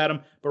talk about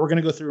them, but we're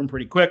going to go through them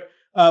pretty quick.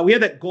 We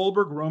had that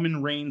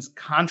Goldberg-Roman Reigns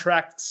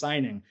contract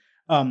signing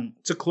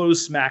to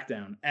close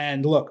SmackDown.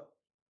 And look,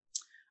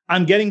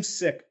 I'm getting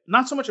sick,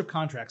 not so much of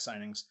contract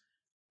signings.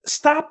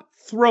 Stop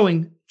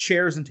throwing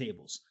chairs and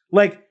tables.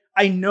 Like,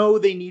 I know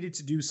they needed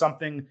to do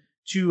something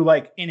to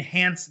like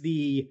enhance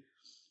the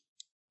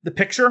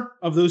picture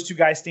of those two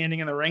guys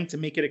standing in the ring to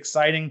make it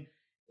exciting.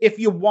 If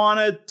you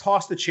want to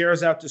toss the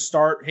chairs out to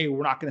start, hey,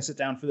 we're not going to sit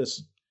down for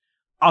this,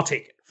 I'll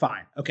take it.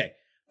 Fine. Okay.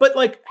 But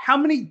like, how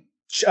many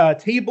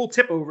table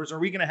tip overs are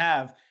we going to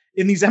have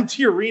in these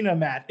empty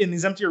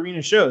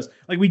arena shows?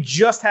 Like, we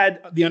just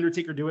had The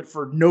Undertaker do it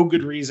for no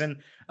good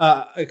reason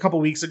a couple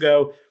weeks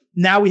ago.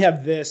 Now we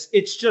have this.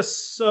 It's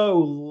just so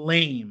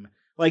lame.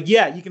 Like,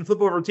 yeah, you can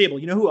flip over a table.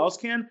 You know who else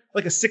can?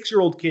 Like a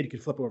 6-year-old kid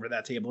could flip over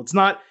that table. It's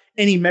not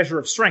any measure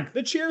of strength.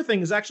 The chair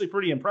thing is actually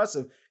pretty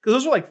impressive because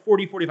those are like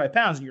 40, 45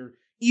 pounds and you're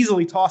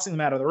easily tossing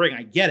them out of the ring.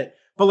 I get it.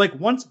 But like,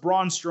 once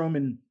Braun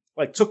Strowman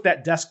like took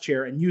that desk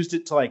chair and used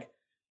it to like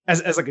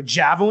as like a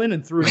javelin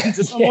and threw it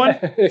into someone,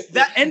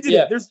 that ended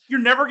it. You're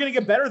never going to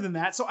get better than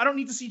that. So I don't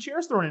need to see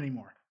chairs thrown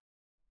anymore.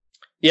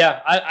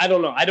 Yeah, I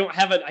don't know. I don't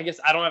have I guess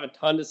I don't have a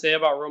ton to say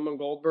about Roman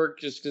Goldberg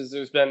just because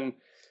there's been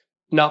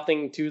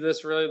nothing to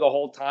this really the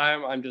whole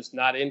time. I'm just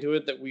not into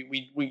it. That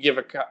we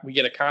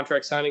get a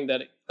contract signing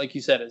that, like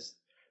you said, is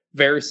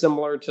very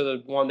similar to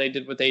the one they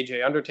did with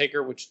AJ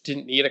Undertaker, which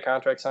didn't need a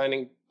contract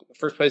signing in the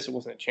first place. It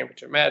wasn't a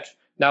championship match,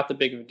 not the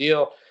big of a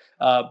deal.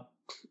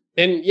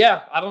 And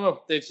yeah, I don't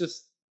know. They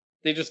just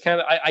kind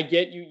of. I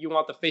get you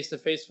want the face to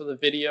face for the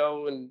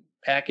video and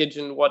package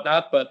and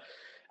whatnot, but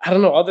I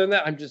don't know. Other than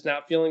that, I'm just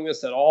not feeling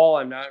this at all.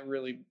 I'm not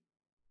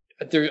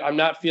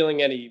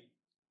feeling any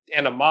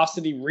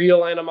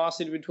real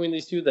animosity between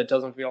these two that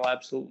doesn't feel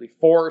absolutely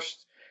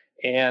forced.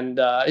 And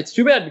it's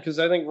too bad because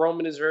I think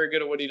Roman is very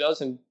good at what he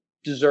does and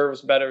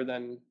deserves better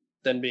than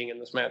being in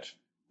this match.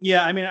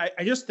 Yeah, I mean,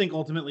 I just think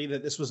ultimately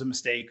that this was a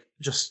mistake,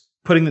 just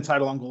putting the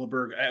title on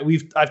Goldberg.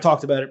 I've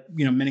talked about it,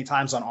 many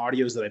times on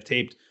audios that I've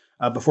taped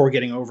before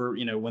getting over,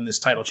 when this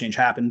title change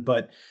happened.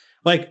 But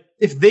like,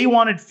 if they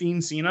wanted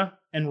Fiend Cena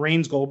and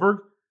Reigns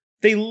Goldberg,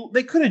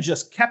 they could have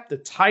just kept the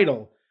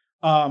title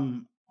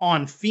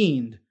on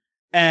Fiend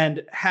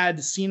and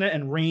had Cena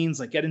and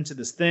Reigns like get into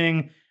this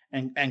thing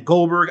and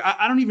Goldberg.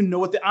 I don't even know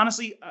what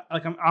honestly,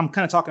 like I'm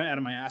kind of talking out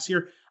of my ass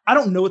here. I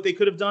don't know what they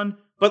could have done,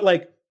 but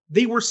like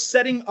they were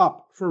setting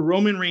up for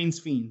Roman Reigns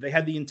Fiend. They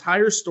had the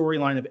entire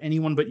storyline of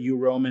anyone but you,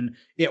 Roman.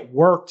 It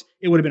worked.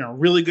 It would have been a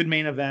really good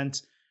main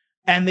event.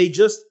 And they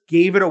just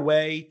gave it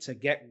away to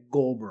get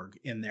Goldberg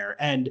in there.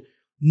 And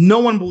no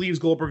one believes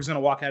Goldberg is going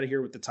to walk out of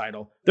here with the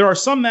title. There are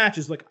some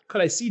matches, like,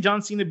 could I see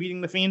John Cena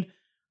beating The Fiend?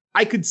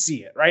 I could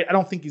see it, right? I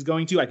don't think he's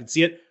going to. I could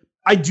see it.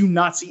 I do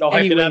not see any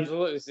I can way.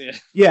 absolutely see it.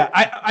 Yeah,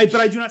 but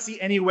I do not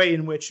see any way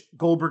in which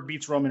Goldberg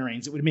beats Roman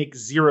Reigns. It would make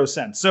zero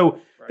sense.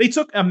 So They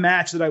took a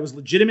match that I was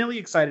legitimately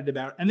excited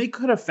about, and they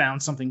could have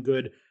found something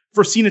good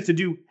for Cena to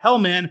do. Hell,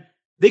 man,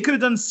 they could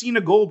have done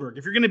Cena Goldberg.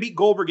 If you're going to beat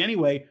Goldberg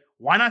anyway,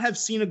 why not have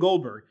Cena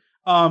Goldberg?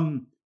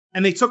 And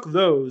they took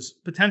those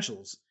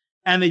potentials,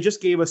 and they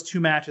just gave us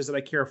two matches that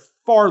I care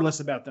far less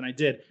about than I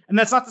did. And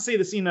that's not to say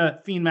the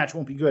Cena-Fiend match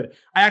won't be good.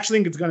 I actually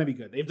think it's going to be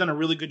good. They've done a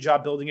really good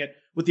job building it,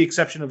 with the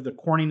exception of the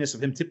corniness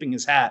of him tipping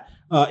his hat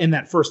in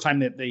that first time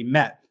that they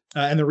met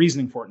and the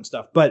reasoning for it and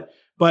stuff. But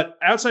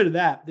outside of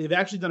that, they've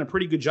actually done a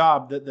pretty good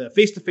job. The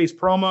face-to-face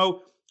promo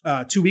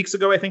 2 weeks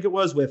ago, I think it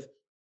was, with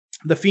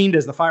The Fiend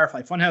as the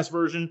Firefly Funhouse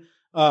version,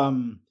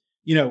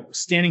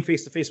 standing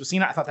face-to-face with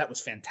Cena, I thought that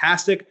was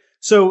fantastic.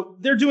 So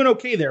they're doing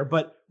okay there.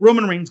 But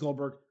Roman Reigns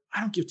Goldberg,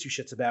 I don't give two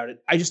shits about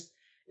it.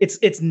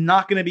 It's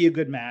not going to be a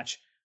good match.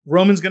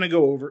 Roman's going to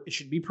go over. It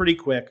should be pretty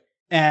quick.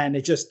 And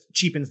it just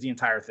cheapens the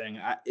entire thing.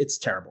 It's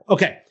terrible.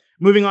 Okay,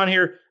 moving on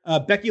here.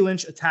 Becky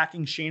Lynch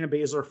attacking Shayna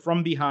Baszler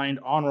from behind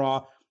on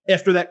Raw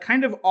after that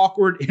kind of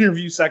awkward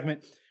interview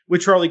segment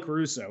with Charlie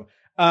Caruso.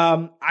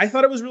 I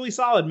thought it was really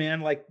solid, man.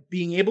 Like,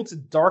 being able to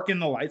darken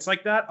the lights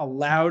like that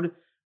allowed,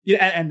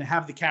 and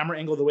have the camera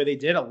angle the way they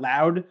did,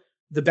 allowed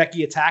the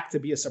Becky attack to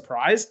be a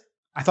surprise.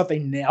 I thought they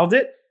nailed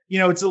it.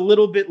 It's a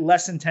little bit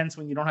less intense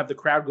when you don't have the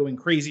crowd going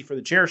crazy for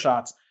the chair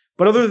shots.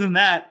 But other than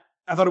that,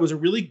 I thought it was a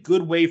really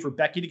good way for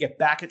Becky to get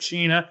back at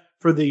Shayna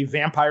for the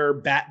vampire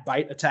bat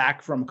bite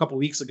attack from a couple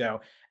weeks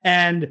ago.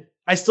 And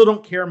I still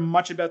don't care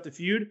much about the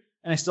feud,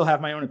 and I still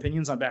have my own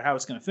opinions about how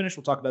it's going to finish.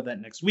 We'll talk about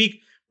that next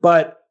week.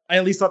 But I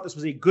at least thought this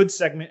was a good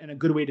segment and a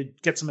good way to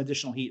get some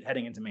additional heat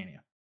heading into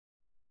Mania.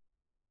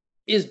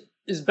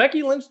 Is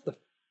Becky Lynch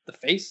the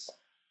face?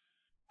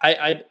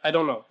 I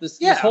don't know. This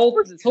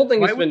whole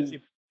thing has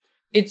been,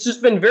 it's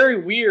just been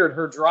very weird.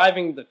 Her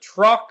driving the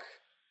truck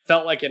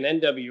felt like an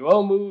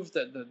NWO move.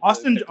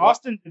 Austin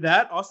did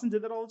that. Austin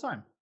did that all the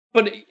time.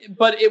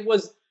 But it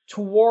was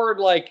toward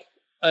like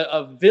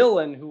a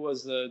villain who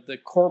was the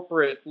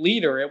corporate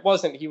leader. It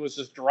wasn't, he was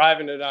just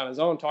driving it on his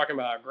own, talking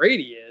about how great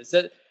he is.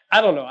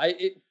 I don't know.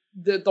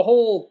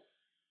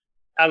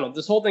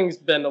 This whole thing's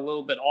been a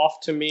little bit off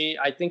to me.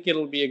 I think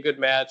it'll be a good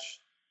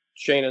match.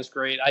 Shayna's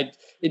great.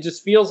 It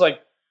just feels like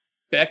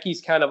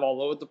Becky's kind of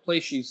all over the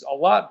place. She's a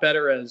lot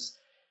better as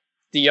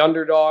the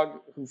underdog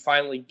who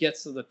finally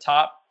gets to the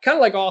top. Kind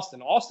of like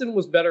Austin. Austin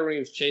was better when he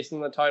was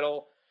chasing the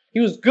title. He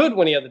was good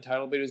when he had the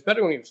title, but he was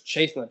better when he was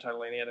chasing the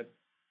title and he had a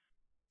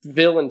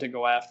villain to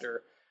go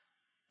after.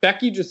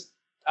 Becky just,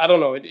 I don't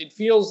know. It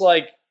feels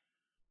like,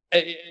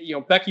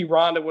 Becky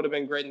Ronda would have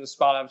been great in the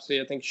spot. Obviously,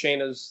 I think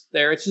Shayna's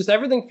there. It's just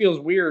everything feels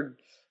weird.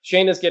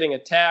 Shayna's getting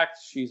attacked.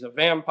 She's a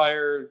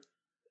vampire.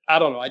 I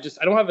don't know. I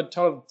don't have a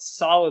ton of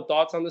solid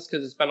thoughts on this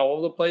because it's been all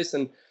over the place.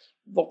 And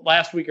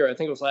last week, or I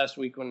think it was last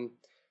week, when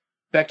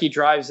Becky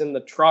drives in the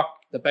truck,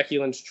 the Becky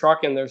Lynch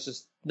truck, and there's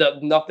just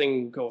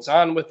nothing goes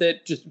on with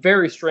it. Just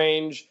very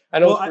strange. I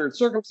know it's weird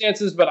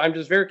circumstances, but I'm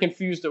just very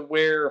confused at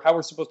how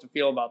we're supposed to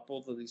feel about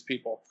both of these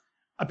people.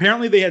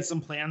 Apparently, they had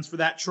some plans for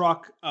that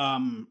truck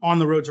on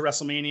the road to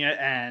WrestleMania,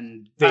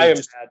 and they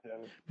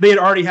had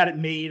already had it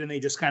made, and they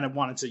just kind of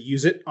wanted to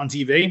use it on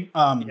TV.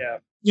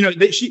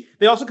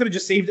 They also could have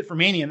just saved it for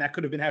Mania, and that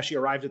could have been how she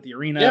arrived at the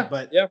arena.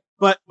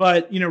 But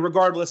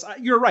regardless,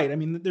 you're right. I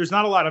mean, there's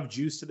not a lot of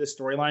juice to this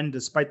storyline,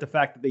 despite the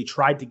fact that they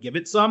tried to give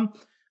it some.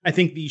 I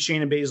think the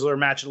Shayna Baszler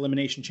match at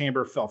Elimination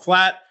Chamber fell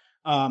flat.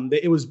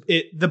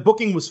 The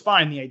booking was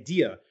fine, the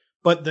idea,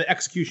 but the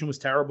execution was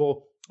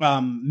terrible.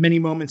 Many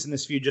moments in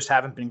this feud just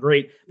haven't been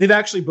great. They've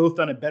actually both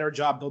done a better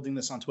job building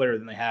this on Twitter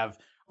than they have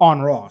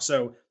on Raw.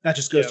 So that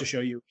just goes to show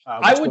you.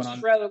 I would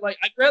just rather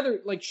I'd rather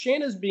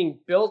Shayna's being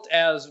built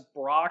as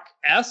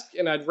Brock-esque,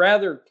 and I'd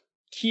rather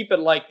keep it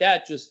like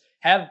that. Just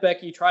have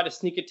Becky try to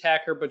sneak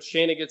attack her, but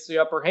Shayna gets the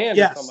upper hand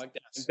or something like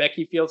that. And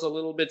Becky feels a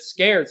little bit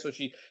scared, so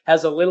she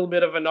has a little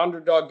bit of an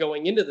underdog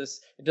going into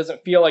this. It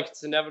doesn't feel like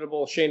it's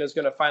inevitable Shayna's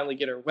going to finally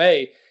get her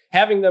way.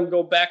 Having them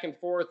go back and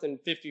forth and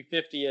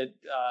 50-50,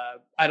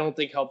 I don't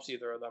think helps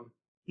either of them.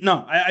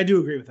 No, I do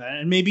agree with that.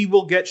 And maybe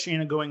we'll get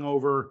Shayna going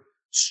over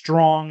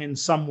strong in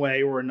some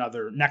way or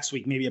another next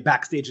week, maybe a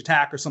backstage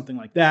attack or something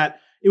like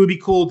that. It would be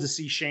cool to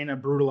see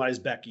Shayna brutalize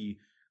Becky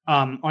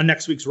on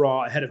next week's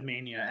Raw ahead of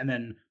Mania, and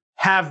then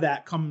have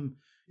that come,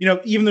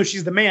 even though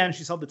she's the man,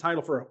 she's held the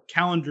title for a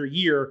calendar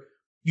year,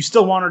 you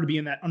still want her to be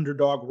in that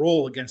underdog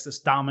role against this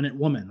dominant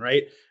woman,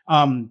 right?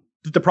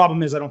 But the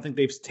problem is I don't think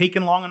they've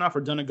taken long enough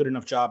or done a good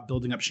enough job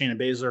building up Shayna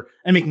Baszler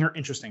and making her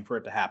interesting for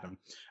it to happen.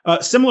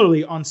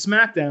 Similarly, on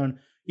SmackDown,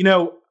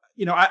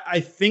 I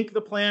think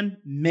the plan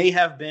may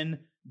have been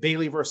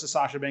Bayley versus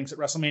Sasha Banks at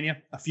WrestleMania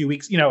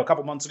a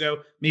couple months ago.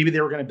 Maybe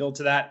they were going to build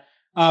to that,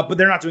 but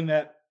they're not doing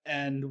that.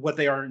 And what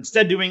they are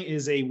instead doing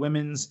is it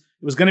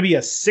was going to be a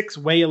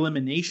 6-way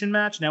elimination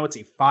match. Now it's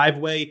a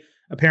 5-way,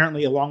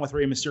 apparently, along with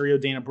Rey Mysterio.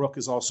 Dana Brooke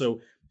is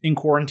also in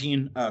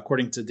quarantine,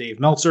 according to Dave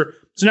Meltzer.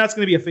 So now it's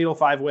going to be a fatal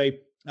 5-way.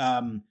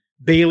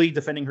 Bayley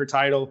defending her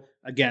title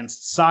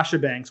against Sasha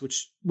Banks,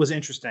 which was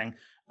interesting.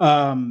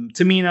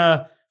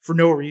 Tamina for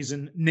no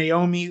reason.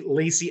 Naomi,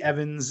 Lacey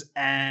Evans,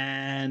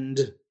 and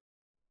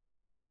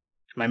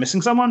am I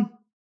missing someone?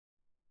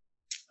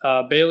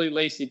 Bayley,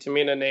 Lacey,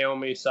 Tamina,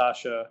 Naomi,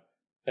 Sasha,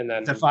 and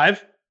then... Is that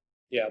 5?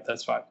 Yeah,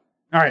 that's 5.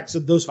 All right, so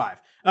those 5.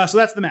 So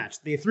that's the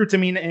match. They threw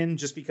Tamina in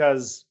just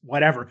because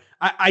whatever.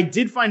 I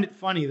did find it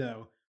funny,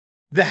 though,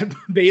 that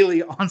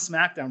Bayley on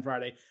SmackDown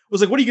Friday was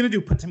like, what are you going to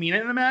do, put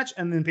Tamina in the match?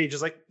 And then Paige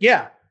is like,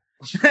 yeah.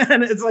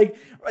 And it's like,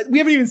 we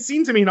haven't even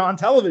seen Tamina on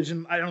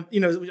television. I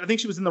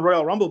think she was in the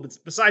Royal Rumble, but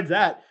besides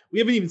that, we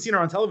haven't even seen her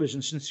on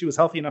television since she was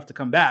healthy enough to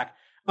come back.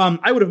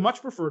 I would have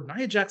much preferred,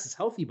 Nia Jax is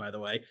healthy, by the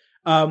way.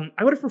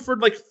 I would have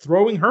preferred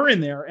throwing her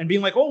in there and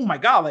being like, oh my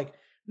God,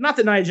 not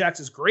that Nia Jax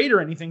is great or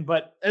anything,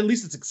 but at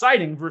least it's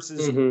exciting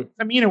versus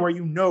Tamina,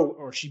 where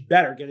or she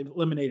better get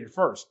eliminated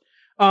first.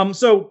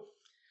 So,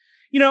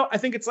 I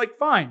think it's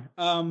fine.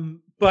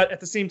 But at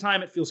the same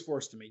time, it feels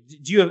forced to me.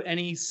 Do you have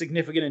any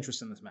significant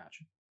interest in this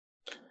match?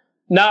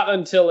 Not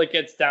until it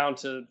gets down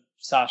to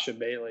Sasha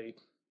Bayley.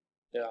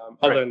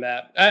 Other than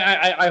that,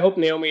 I hope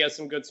Naomi has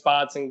some good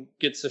spots and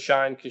gets to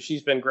shine because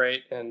she's been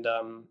great, and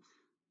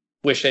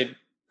wish they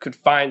could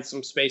find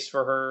some space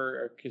for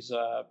her because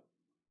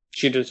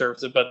she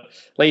deserves it. But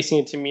Lacey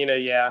and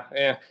Tamina,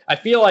 yeah. I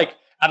feel like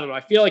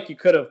you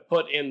could have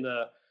put in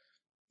the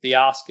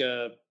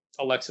Asuka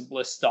Alexa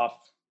Bliss stuff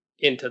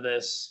into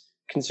this,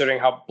 considering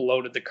how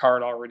bloated the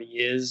card already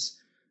is.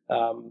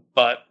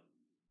 But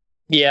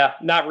yeah,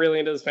 not really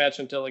into this match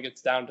until it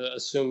gets down to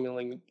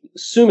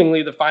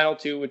assumingly the final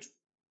 2, which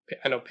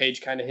I know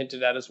Paige kind of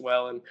hinted at as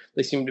well, and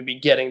they seem to be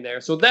getting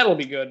there. So that'll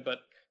be good. But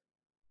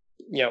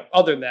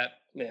other than that,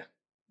 yeah.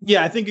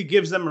 Yeah, I think it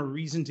gives them a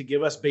reason to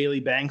give us Bayley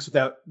Banks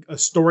without a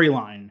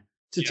storyline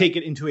to take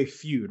it into a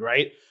feud,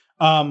 right?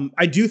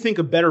 I do think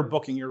a better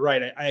booking, you're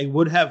right. I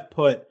would have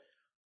put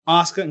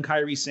Asuka and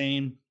Kairi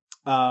Sane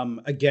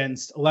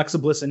against Alexa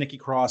Bliss and Nikki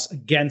Cross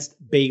against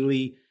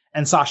Bayley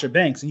and Sasha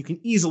Banks. And you can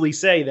easily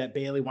say that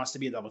Bayley wants to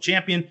be a double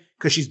champion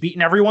because she's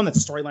beaten everyone.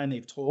 That's a storyline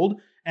they've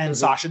told. And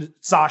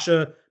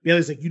Sasha,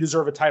 Bayley's like, you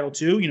deserve a title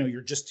too.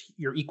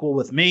 You're equal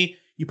with me.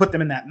 You put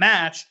them in that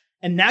match.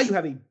 And now you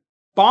have a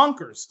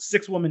bonkers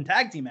 6-woman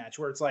tag team match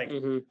where it's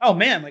oh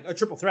man, a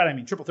triple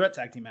threat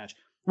tag team match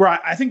where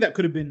I think that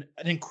could have been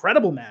an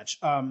incredible match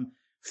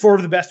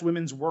for the best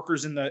women's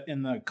workers in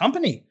the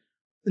company.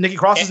 Nikki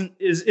Cross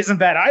isn't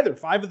bad either.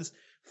 5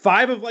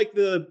 of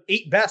the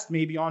 8 best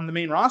maybe on the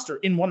main roster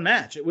in one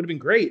match. It would have been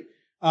great.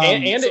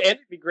 And it'd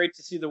be great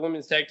to see the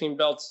women's tag team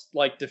belts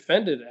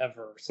defended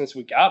ever since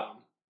we got them.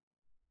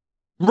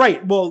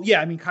 Right. Well,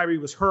 yeah, Kairi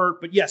was hurt,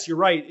 but yes, you're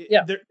right.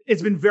 Yeah.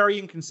 It's been very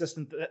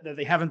inconsistent that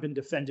they haven't been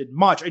defended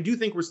much. I do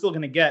think we're still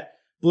going to get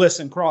Bliss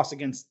and Cross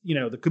against, the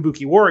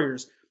Kabuki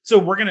Warriors. So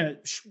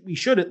we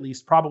should at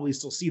least probably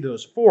still see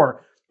those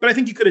 4. But I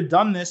think you could have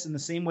done this in the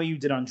same way you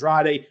did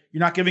Andrade.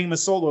 You're not giving him a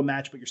solo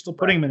match, but you're still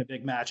putting him in a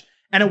big match.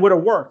 And it would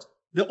have worked.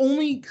 The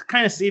only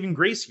kind of saving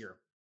grace here,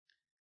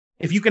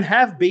 if you can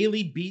have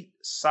Bayley beat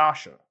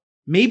Sasha,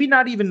 maybe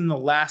not even in the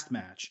last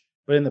match,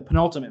 but in the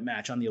penultimate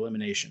match on the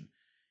elimination,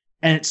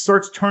 and it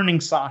starts turning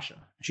Sasha,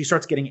 she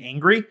starts getting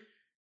angry,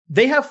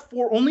 they have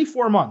only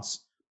 4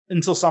 months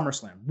until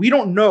SummerSlam. We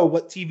don't know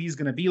what TV is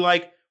going to be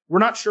like. We're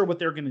not sure what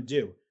they're going to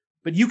do.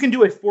 But you can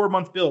do a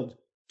 4-month build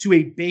to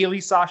a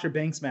Bayley-Sasha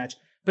Banks match,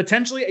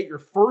 potentially at your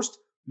first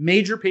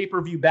major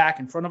pay-per-view back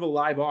in front of a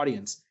live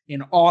audience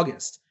in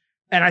August.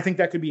 And I think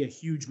that could be a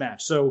huge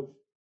match. So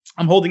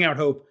I'm holding out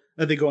hope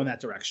that they go in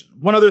that direction.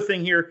 One other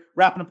thing here,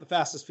 wrapping up the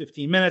fastest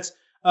 15 minutes.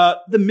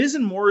 The Miz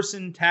and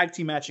Morrison tag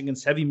team match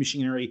against Heavy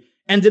Machinery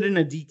ended in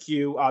a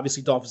DQ.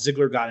 Obviously, Dolph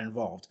Ziggler got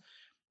involved.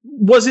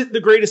 Was it the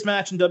greatest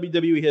match in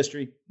WWE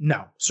history?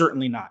 No,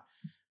 certainly not.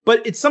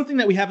 But it's something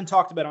that we haven't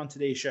talked about on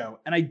today's show.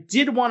 And I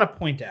did want to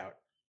point out,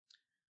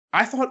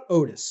 I thought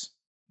Otis,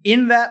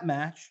 in that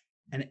match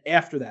and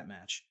after that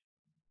match,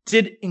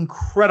 did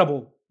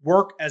incredible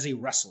work as a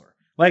wrestler.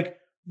 Like,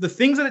 the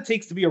things that it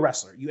takes to be a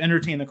wrestler. You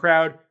entertain the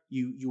crowd,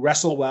 you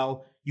wrestle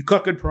well, you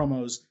cut good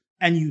promos,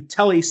 and you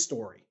tell a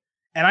story.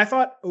 And I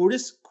thought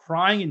Otis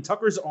crying in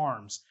Tucker's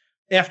arms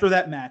after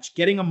that match,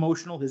 getting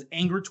emotional, his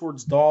anger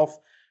towards Dolph,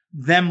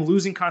 them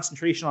losing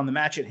concentration on the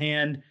match at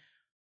hand.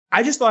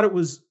 I just thought it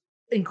was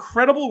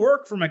incredible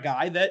work from a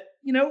guy that,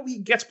 he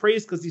gets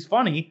praised because he's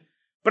funny,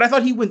 but I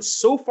thought he went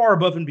so far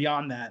above and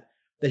beyond that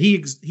he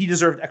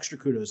deserved extra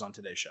kudos on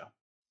today's show.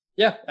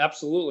 Yeah,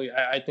 absolutely.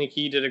 I think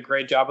he did a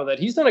great job of that.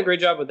 He's done a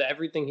great job with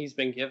everything he's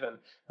been given.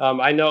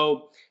 I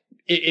know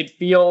it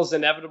feels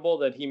inevitable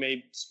that he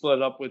may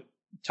split up with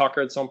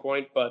Tucker at some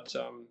point, but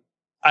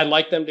I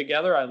like them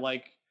together. I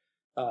like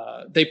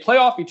they play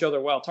off each other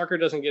well. Tucker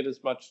doesn't get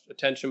as much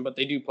attention, but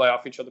they do play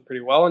off each other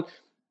pretty well. And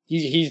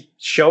he's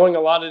showing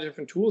a lot of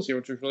different tools here,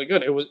 which was really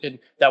good.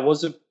 That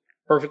was a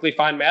perfectly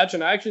fine match.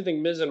 And I actually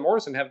think Miz and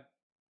Morrison have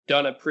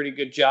done a pretty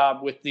good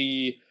job with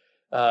the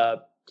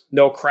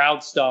no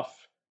crowd stuff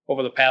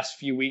over the past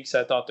few weeks.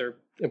 I thought their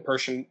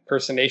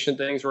impersonation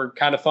things were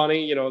kind of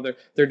funny.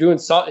 They're doing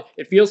something.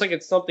 It feels like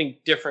it's something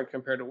different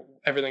compared to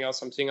everything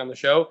else I'm seeing on the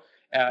show.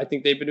 I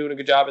think they've been doing a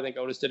good job. I think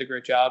Otis did a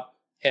great job.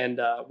 And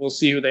we'll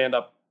see who they end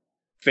up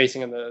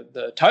facing in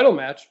the title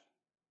match.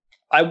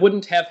 I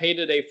wouldn't have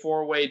hated a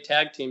 4-way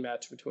tag team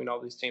match between all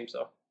these teams,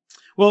 though.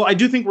 Well, I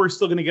do think we're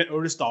still going to get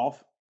Otis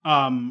Dolph.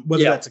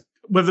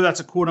 Whether that's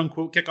a quote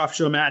unquote kickoff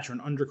show match or an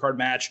undercard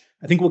match,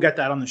 I think we'll get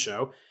that on the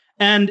show.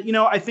 And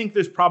I think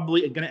there's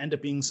probably going to end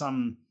up being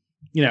some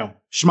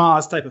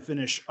schmaz type of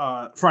finish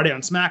Friday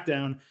on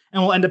SmackDown,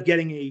 and we'll end up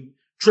getting a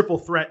triple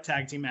threat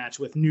tag team match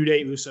with New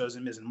Day, Usos,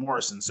 and Miz and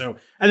Morrison. So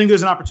I think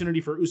there's an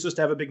opportunity for Usos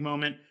to have a big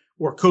moment,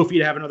 or Kofi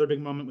to have another big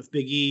moment with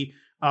Big E.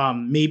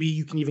 Maybe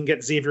you can even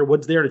get Xavier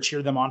Woods there to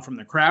cheer them on from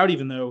the crowd,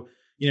 even though,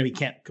 he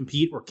can't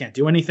compete or can't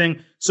do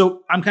anything.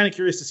 So I'm kind of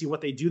curious to see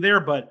what they do there.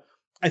 But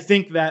I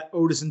think that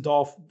Otis and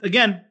Dolph,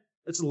 again,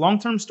 it's a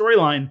long-term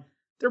storyline.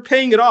 They're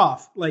paying it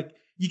off. Like,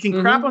 you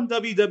can crap on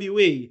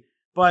WWE,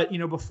 but,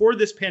 before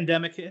this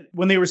pandemic hit,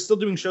 when they were still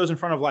doing shows in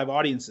front of live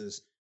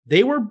audiences,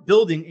 they were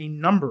building a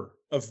number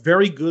of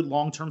very good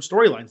long-term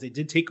storylines. They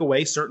did take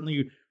away,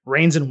 certainly,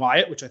 Reigns and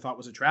Wyatt, which I thought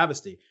was a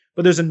travesty.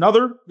 But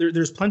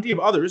there's plenty of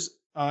others,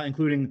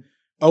 including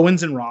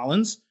Owens and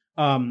Rollins,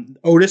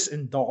 Otis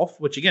and Dolph,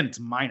 which again, it's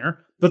minor,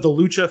 but the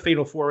Lucha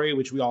Fatal 4-Way,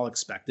 which we all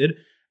expected.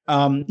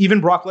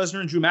 Even Brock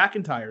Lesnar and Drew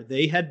McIntyre,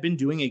 they had been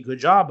doing a good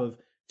job of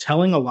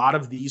telling a lot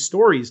of these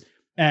stories.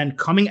 And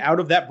coming out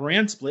of that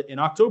brand split in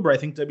October, I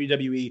think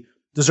WWE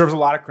deserves a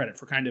lot of credit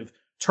for kind of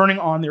turning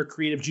on their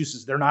creative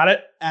juices. They're not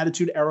at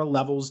Attitude Era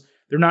levels.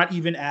 They're not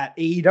even at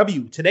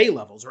AEW today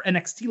levels or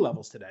NXT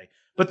levels today,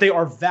 but they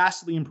are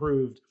vastly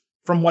improved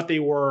from what they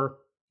were,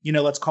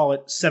 let's call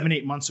it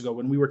 7-8 months ago,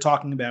 when we were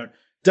talking about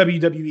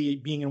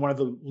WWE being in one of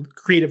the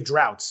creative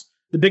droughts,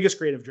 the biggest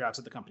creative droughts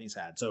that the company's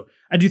had. So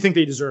I do think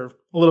they deserve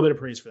a little bit of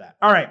praise for that.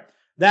 All right.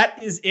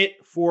 That is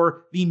it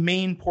for the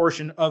main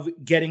portion of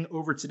Getting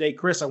Over today.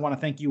 Chris, I want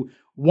to thank you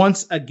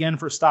once again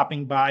for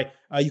stopping by.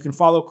 You can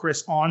follow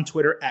Chris on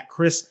Twitter at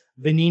Chris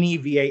Vannini,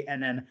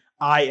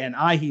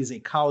 Vannini. He is a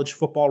college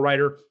football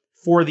writer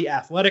for The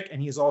Athletic,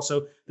 and he is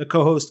also the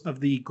co-host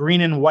of the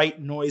Green and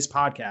White Noise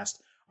podcast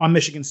on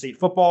Michigan State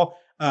football.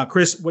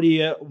 Chris, what do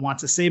you want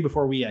to say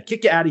before we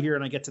kick you out of here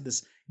and I get to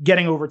this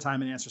Getting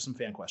Overtime and answer some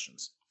fan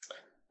questions?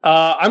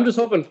 I'm just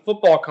hoping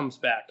football comes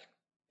back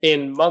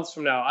in months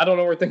from now. I don't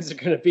know where things are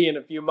going to be in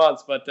a few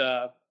months, but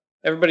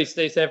everybody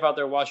stay safe out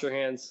there. Wash your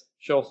hands.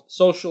 Show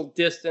social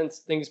distance.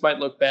 Things might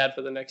look bad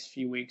for the next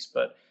few weeks,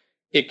 but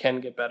it can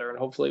get better, and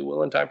hopefully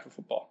we'll in time for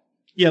football.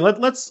 Yeah,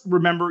 let's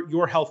remember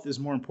your health is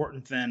more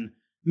important than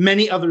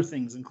many other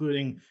things,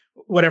 including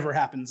whatever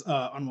happens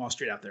on Wall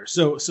Street out there.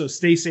 So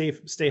stay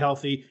safe, stay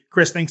healthy.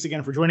 Chris, thanks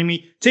again for joining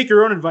me. Take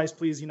your own advice,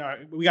 please.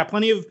 We got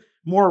plenty of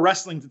more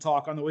wrestling to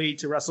talk on the way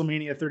to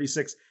WrestleMania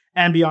 36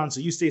 and beyond.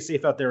 So you stay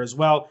safe out there as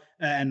well.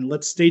 And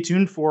let's stay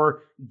tuned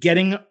for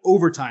Getting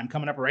Overtime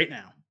coming up right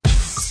now.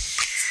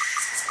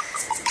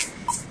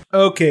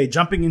 Okay,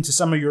 jumping into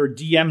some of your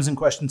DMs and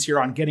questions here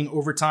on Getting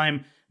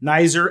Overtime.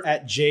 Nizer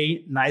at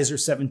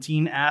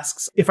JNizer17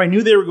 asks, if I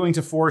knew they were going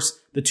to force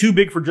the too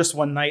big for just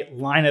one night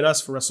line at us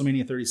for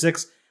WrestleMania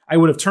 36, I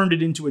would have turned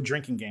it into a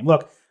drinking game.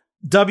 Look,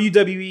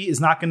 WWE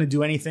is not going to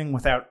do anything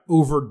without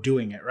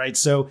overdoing it, right?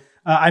 So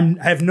I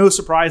have no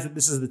surprise that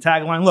this is the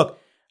tagline. Look,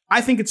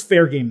 I think it's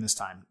fair game this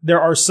time. There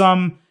are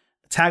some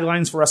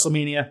taglines for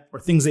WrestleMania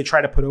or things they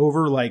try to put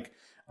over, like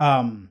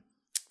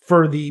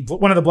for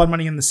one of the Blood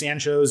Money in the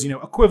Sand shows,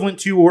 equivalent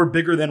to or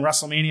bigger than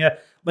WrestleMania,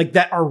 like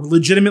that are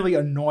legitimately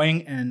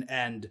annoying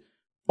and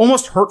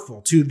almost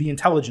hurtful to the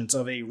intelligence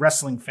of a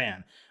wrestling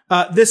fan.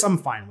 This I'm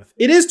fine with.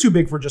 It is too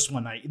big for just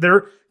one night.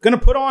 They're going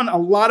to put on a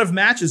lot of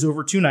matches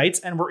over 2 nights,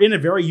 and we're in a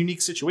very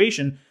unique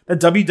situation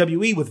that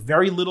WWE, with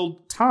very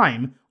little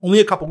time, only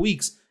a couple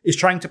weeks, is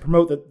trying to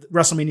promote that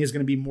WrestleMania is going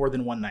to be more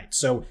than one night.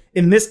 So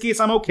in this case,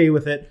 I'm okay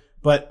with it,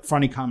 but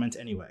funny comment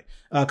anyway.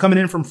 Coming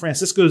in from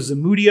Francisco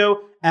Zamudio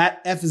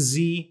at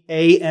FZAMUDIO.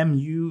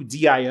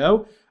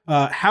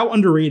 How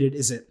underrated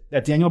is it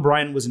that Daniel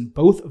Bryan was in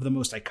both of the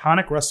most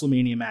iconic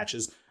WrestleMania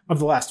matches of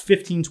the last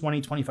 15, 20,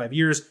 25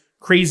 years?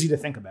 Crazy to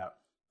think about.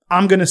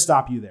 I'm going to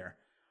stop you there.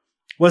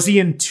 Was he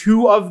in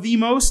 2 of the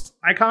most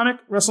iconic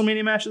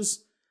WrestleMania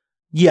matches?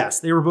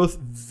 Yes, they were both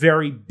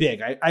very big.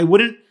 I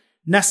wouldn't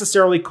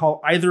necessarily call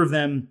either of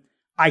them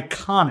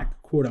iconic,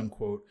 quote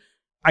unquote.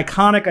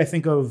 Iconic, I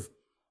think of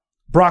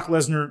Brock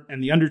Lesnar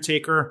and The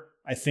Undertaker.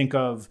 I think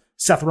of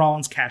Seth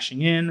Rollins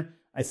cashing in.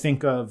 I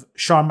think of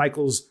Shawn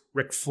Michaels,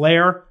 Ric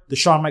Flair, the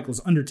Shawn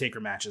Michaels Undertaker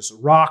matches,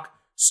 Rock,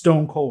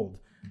 Stone Cold,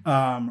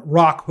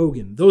 Rock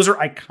Hogan. Those are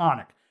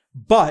iconic.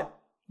 But,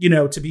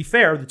 to be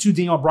fair, the 2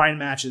 Daniel Bryan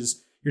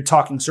matches, you're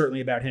talking certainly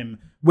about him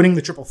winning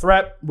the triple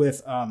threat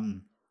with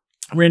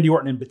Randy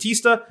Orton and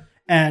Batista,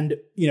 and,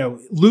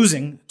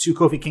 losing to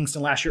Kofi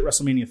Kingston last year at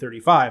WrestleMania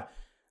 35.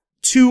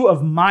 2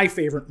 of my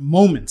favorite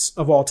moments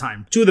of all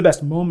time. 2 of the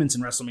best moments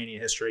in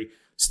WrestleMania history.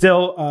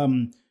 Still,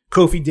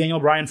 Kofi, Daniel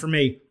Bryan for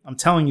me. I'm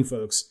telling you,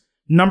 folks,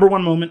 number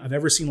 1 moment I've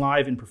ever seen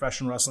live in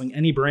professional wrestling,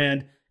 any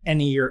brand,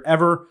 any year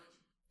ever.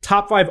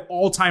 Top 5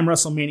 all-time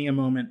WrestleMania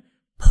moment.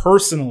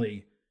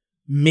 Personally,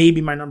 maybe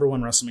my number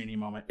 1 WrestleMania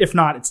moment. If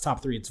not, it's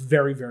top 3. It's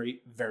very, very,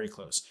 very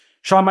close.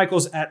 Shawn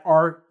Michaels at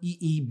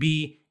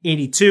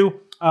REEB82.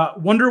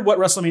 Wonder what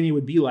WrestleMania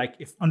would be like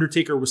if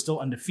Undertaker was still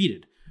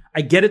undefeated.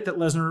 I get it that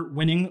Lesnar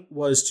winning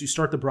was to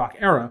start the Brock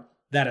era.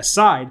 That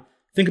aside,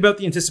 think about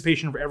the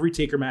anticipation for every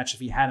Taker match if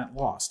he hadn't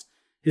lost.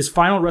 His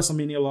final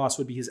WrestleMania loss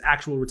would be his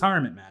actual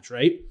retirement match,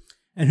 right?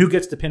 And who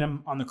gets to pin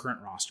him on the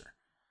current roster?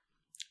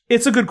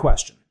 It's a good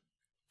question.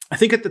 I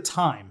think at the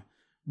time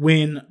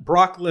when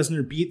Brock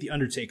Lesnar beat The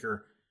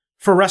Undertaker,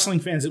 for wrestling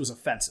fans, it was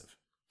offensive.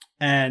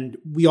 And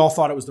we all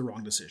thought it was the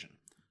wrong decision.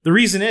 The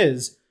reason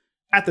is,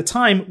 at the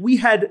time, we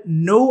had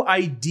no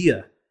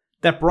idea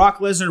that Brock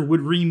Lesnar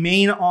would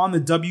remain on the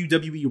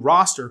WWE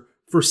roster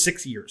for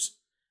 6 years,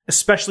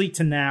 especially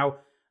to now,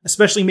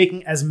 especially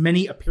making as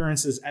many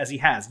appearances as he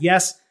has.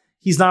 Yes,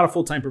 he's not a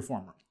full-time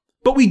performer,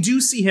 but we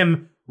do see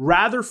him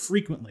rather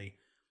frequently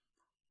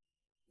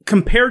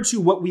compared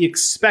to what we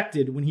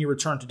expected when he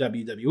returned to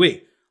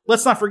WWE.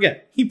 Let's not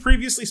forget, he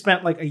previously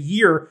spent like a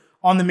year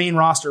on the main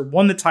roster,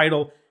 won the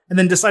title, and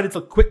then decided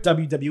to quit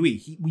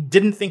WWE. We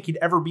didn't think he'd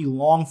ever be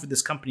long for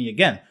this company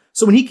again.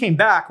 So when he came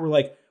back, we're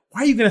like,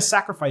 why are you going to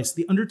sacrifice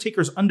The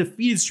Undertaker's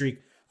undefeated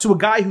streak to a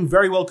guy who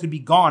very well could be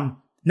gone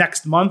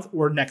next month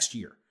or next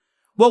year?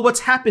 Well,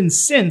 what's happened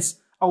since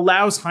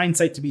allows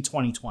hindsight to be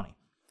 20/20.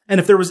 And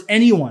if there was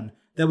anyone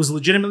that was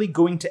legitimately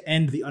going to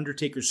end The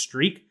Undertaker's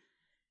streak,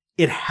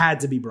 it had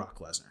to be Brock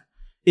Lesnar.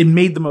 It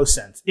made the most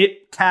sense.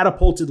 It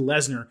catapulted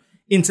Lesnar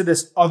into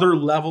this other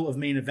level of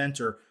main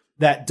eventer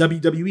that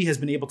WWE has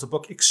been able to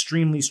book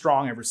extremely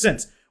strong ever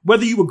since.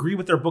 Whether you agree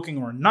with their booking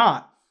or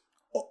not,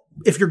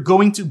 if you're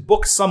going to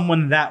book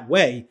someone that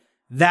way,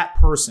 that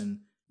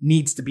person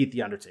needs to beat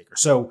The Undertaker.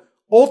 So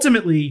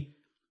ultimately,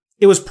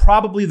 it was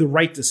probably the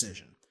right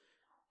decision.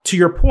 To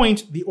your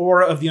point, the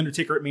aura of The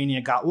Undertaker at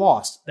Mania got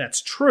lost.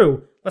 That's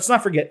true. Let's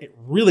not forget, it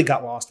really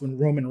got lost when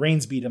Roman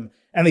Reigns beat him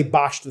and they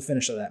botched the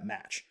finish of that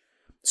match.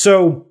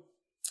 So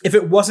if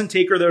it wasn't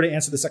Taker, though, to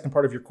answer the second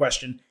part of your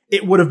question,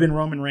 it would have been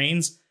Roman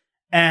Reigns.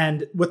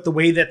 And with the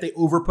way that they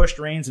overpushed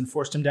Reigns and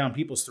forced him down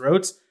people's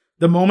throats,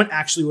 the moment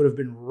actually would have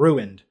been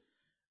ruined.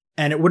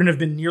 And it wouldn't have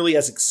been nearly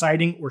as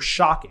exciting or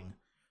shocking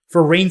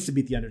for Reigns to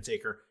beat The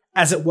Undertaker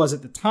as it was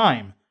at the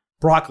time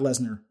Brock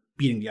Lesnar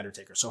beating The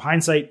Undertaker. So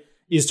hindsight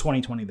is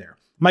 20/20 there.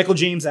 Michael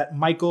James at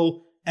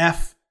Michael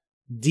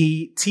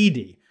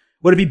FDTD.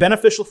 Would it be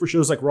beneficial for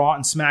shows like Raw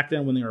and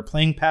SmackDown when they are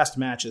playing past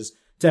matches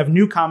to have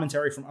new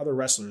commentary from other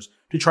wrestlers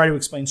to try to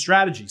explain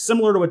strategy,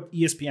 similar to what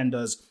ESPN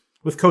does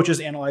with coaches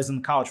analyzing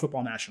the College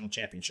Football National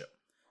Championship?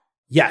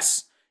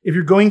 Yes. If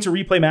you're going to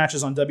replay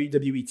matches on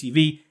WWE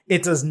TV,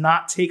 it does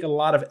not take a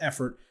lot of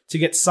effort to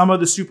get some of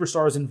the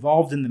superstars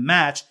involved in the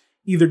match,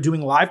 either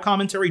doing live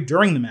commentary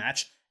during the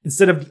match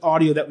instead of the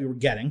audio that we were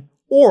getting,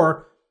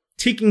 or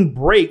taking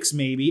breaks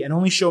maybe and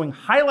only showing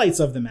highlights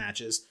of the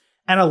matches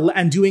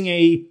and doing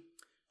a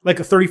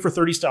 30 for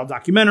 30 style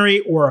documentary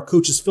or a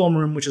coach's film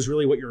room, which is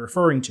really what you're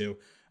referring to,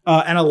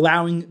 and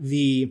allowing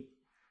the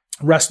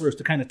wrestlers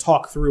to kind of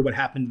talk through what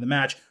happened in the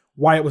match,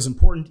 why it was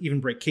important, even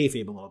break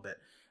kayfabe a little bit.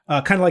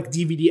 Kind of like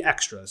DVD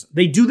extras.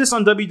 They do this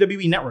on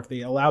WWE Network.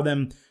 They allow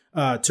them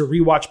to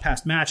rewatch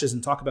past matches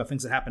and talk about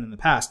things that happened in the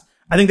past.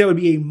 I think that would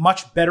be a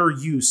much better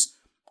use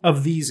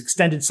of these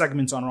extended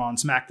segments on Raw and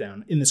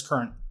SmackDown in this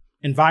current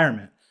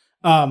environment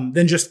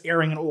than just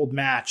airing an old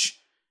match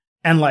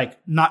and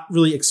not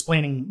really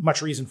explaining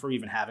much reason for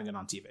even having it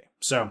on TV.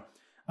 So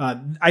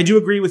I do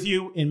agree with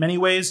you in many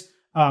ways,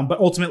 but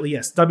ultimately,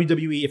 yes,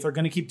 WWE, if they're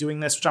going to keep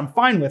doing this, which I'm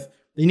fine with,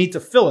 they need to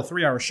fill a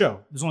 3-hour show.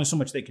 There's only so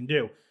much they can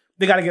do.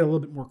 They got to get a little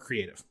bit more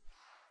creative.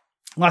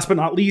 Last but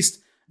not least,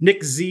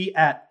 Nick Z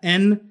at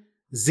N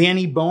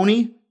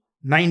Zaniboni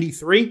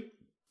 93.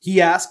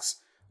 He asks,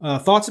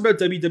 thoughts about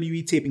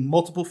WWE taping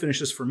multiple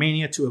finishes for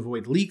Mania to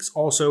avoid leaks?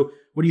 Also,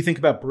 what do you think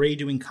about Bray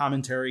doing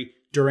commentary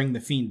during the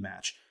Fiend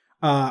match?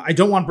 I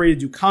don't want Bray to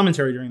do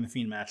commentary during the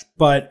Fiend match,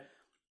 but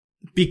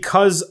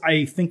because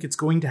I think it's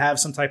going to have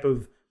some type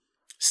of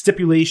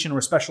stipulation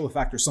or special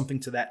effect or something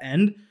to that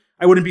end,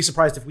 I wouldn't be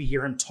surprised if we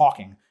hear him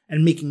talking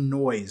and making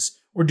noise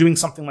or doing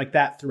something like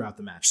that throughout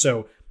the match.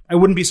 So I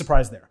wouldn't be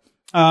surprised there.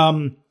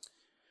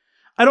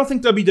 I don't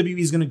think WWE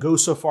is going to go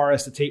so far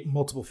as to tape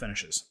multiple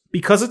finishes.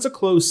 Because it's a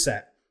closed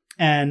set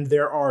and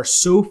there are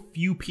so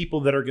few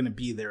people that are going to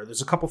be there,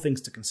 there's a couple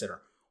things to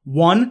consider.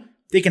 One,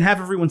 they can have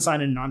everyone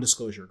sign a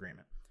non-disclosure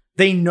agreement.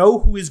 They know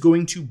who is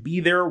going to be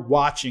there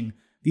watching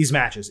these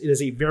matches. It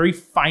is a very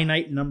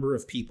finite number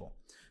of people.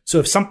 So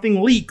if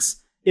something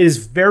leaks, it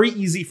is very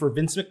easy for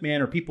Vince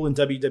McMahon or people in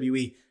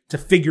WWE to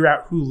figure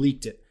out who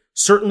leaked it.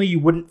 Certainly you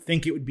wouldn't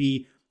think it would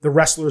be the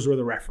wrestlers or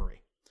the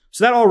referee.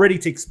 So that already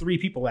takes 3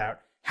 people out.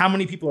 How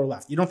many people are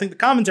left? You don't think the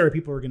commentary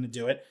people are going to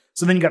do it.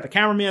 So then you got the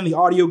cameraman, the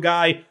audio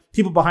guy,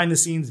 people behind the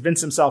scenes,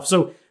 Vince himself.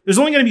 So there's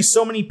only going to be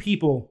so many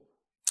people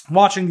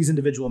watching these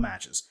individual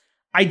matches.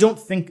 I don't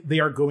think they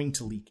are going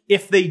to leak.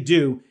 If they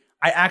do,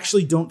 I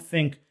actually don't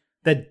think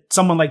that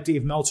someone like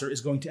Dave Meltzer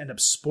is going to end up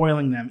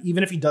spoiling them,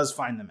 even if he does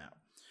find them out.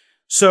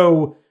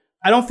 So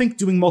I don't think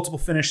doing multiple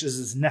finishes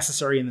is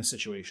necessary in this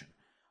situation.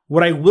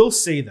 What I will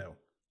say, though,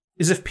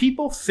 is if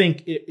people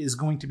think it is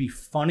going to be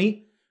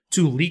funny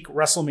to leak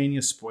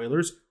WrestleMania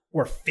spoilers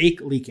or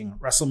fake leaking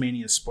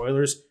WrestleMania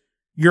spoilers,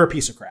 you're a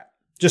piece of crap.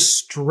 Just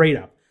straight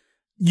up.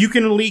 You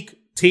can leak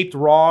taped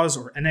Raws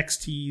or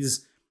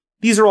NXTs.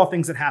 These are all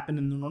things that happen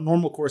in the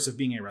normal course of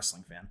being a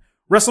wrestling fan.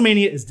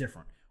 WrestleMania is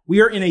different.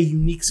 We are in a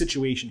unique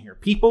situation here.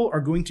 People are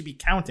going to be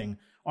counting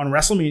on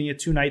WrestleMania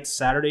 2 nights,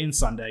 Saturday and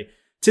Sunday,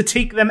 to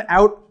take them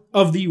out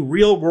of the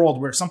real world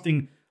where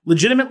something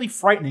legitimately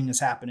frightening is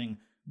happening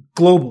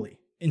globally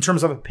in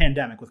terms of a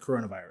pandemic with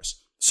coronavirus.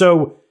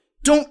 So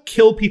don't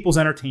kill people's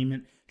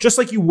entertainment, just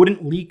like you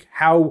wouldn't leak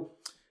how,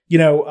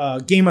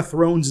 Game of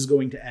Thrones is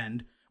going to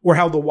end or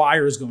how The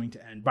Wire is going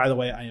to end. By the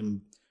way, I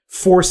am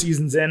 4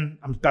 seasons in.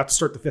 I'm about to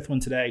start the 5th one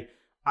today.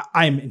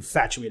 I am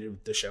infatuated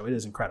with the show. It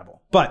is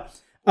incredible. But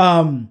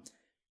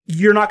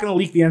you're not going to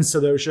leak the ends to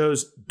those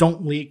shows.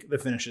 Don't leak the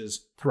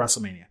finishes to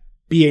WrestleMania.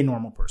 Be a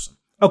normal person.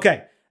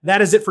 Okay,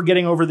 that is it for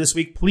Getting Over this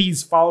week.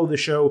 Please follow the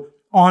show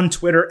on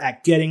Twitter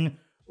at Getting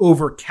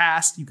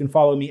Overcast. You can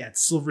follow me at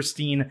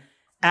Silverstein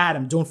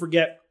Adam. Don't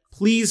forget,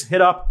 please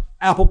hit up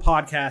Apple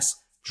Podcasts.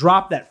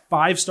 Drop that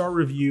 5-star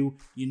review.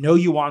 You know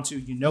you want to.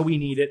 You know we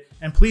need it.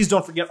 And please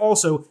don't forget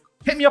also,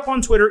 hit me up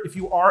on Twitter if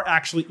you are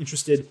actually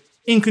interested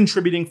in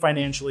contributing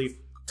financially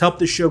to help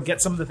the show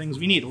get some of the things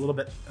we need. A little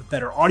bit of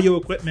better audio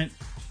equipment,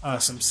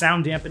 some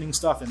sound dampening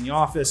stuff in the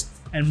office,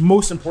 and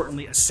most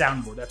importantly, a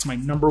soundboard. That's my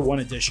 #1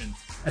 addition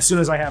as soon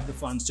as I have the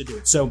funds to do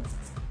it. So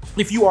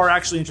if you are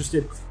actually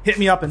interested, hit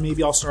me up and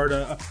maybe I'll start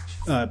a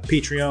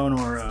Patreon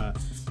or a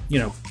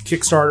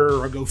Kickstarter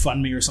or a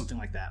GoFundMe or something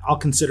like that. I'll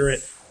consider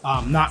it.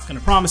 I'm not going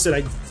to promise it.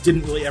 I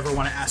didn't really ever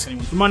want to ask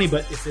anyone for money,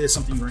 but if it is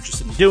something you're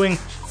interested in doing,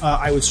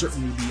 I would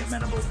certainly be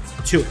amenable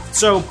to it.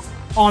 So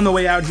on the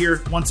way out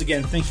here, once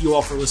again, thank you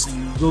all for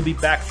listening. We'll be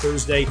back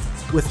Thursday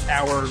with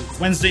our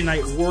Wednesday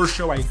Night War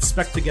show. I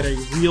expect to get a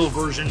real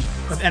version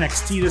of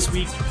NXT this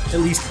week, at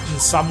least in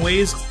some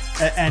ways.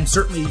 And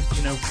certainly,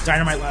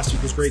 Dynamite last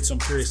week was great, so I'm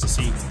curious to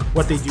see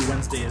what they do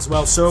Wednesday as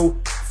well. So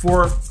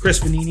for Chris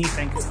Vanini,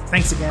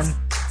 thanks again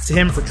to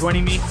him for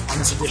joining me on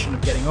this edition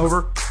of Getting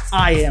Over.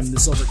 I am the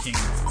Silver King,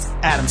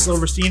 Adam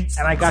Silverstein,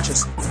 and I got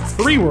just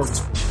 3 words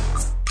for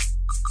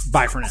you.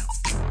 Bye for now.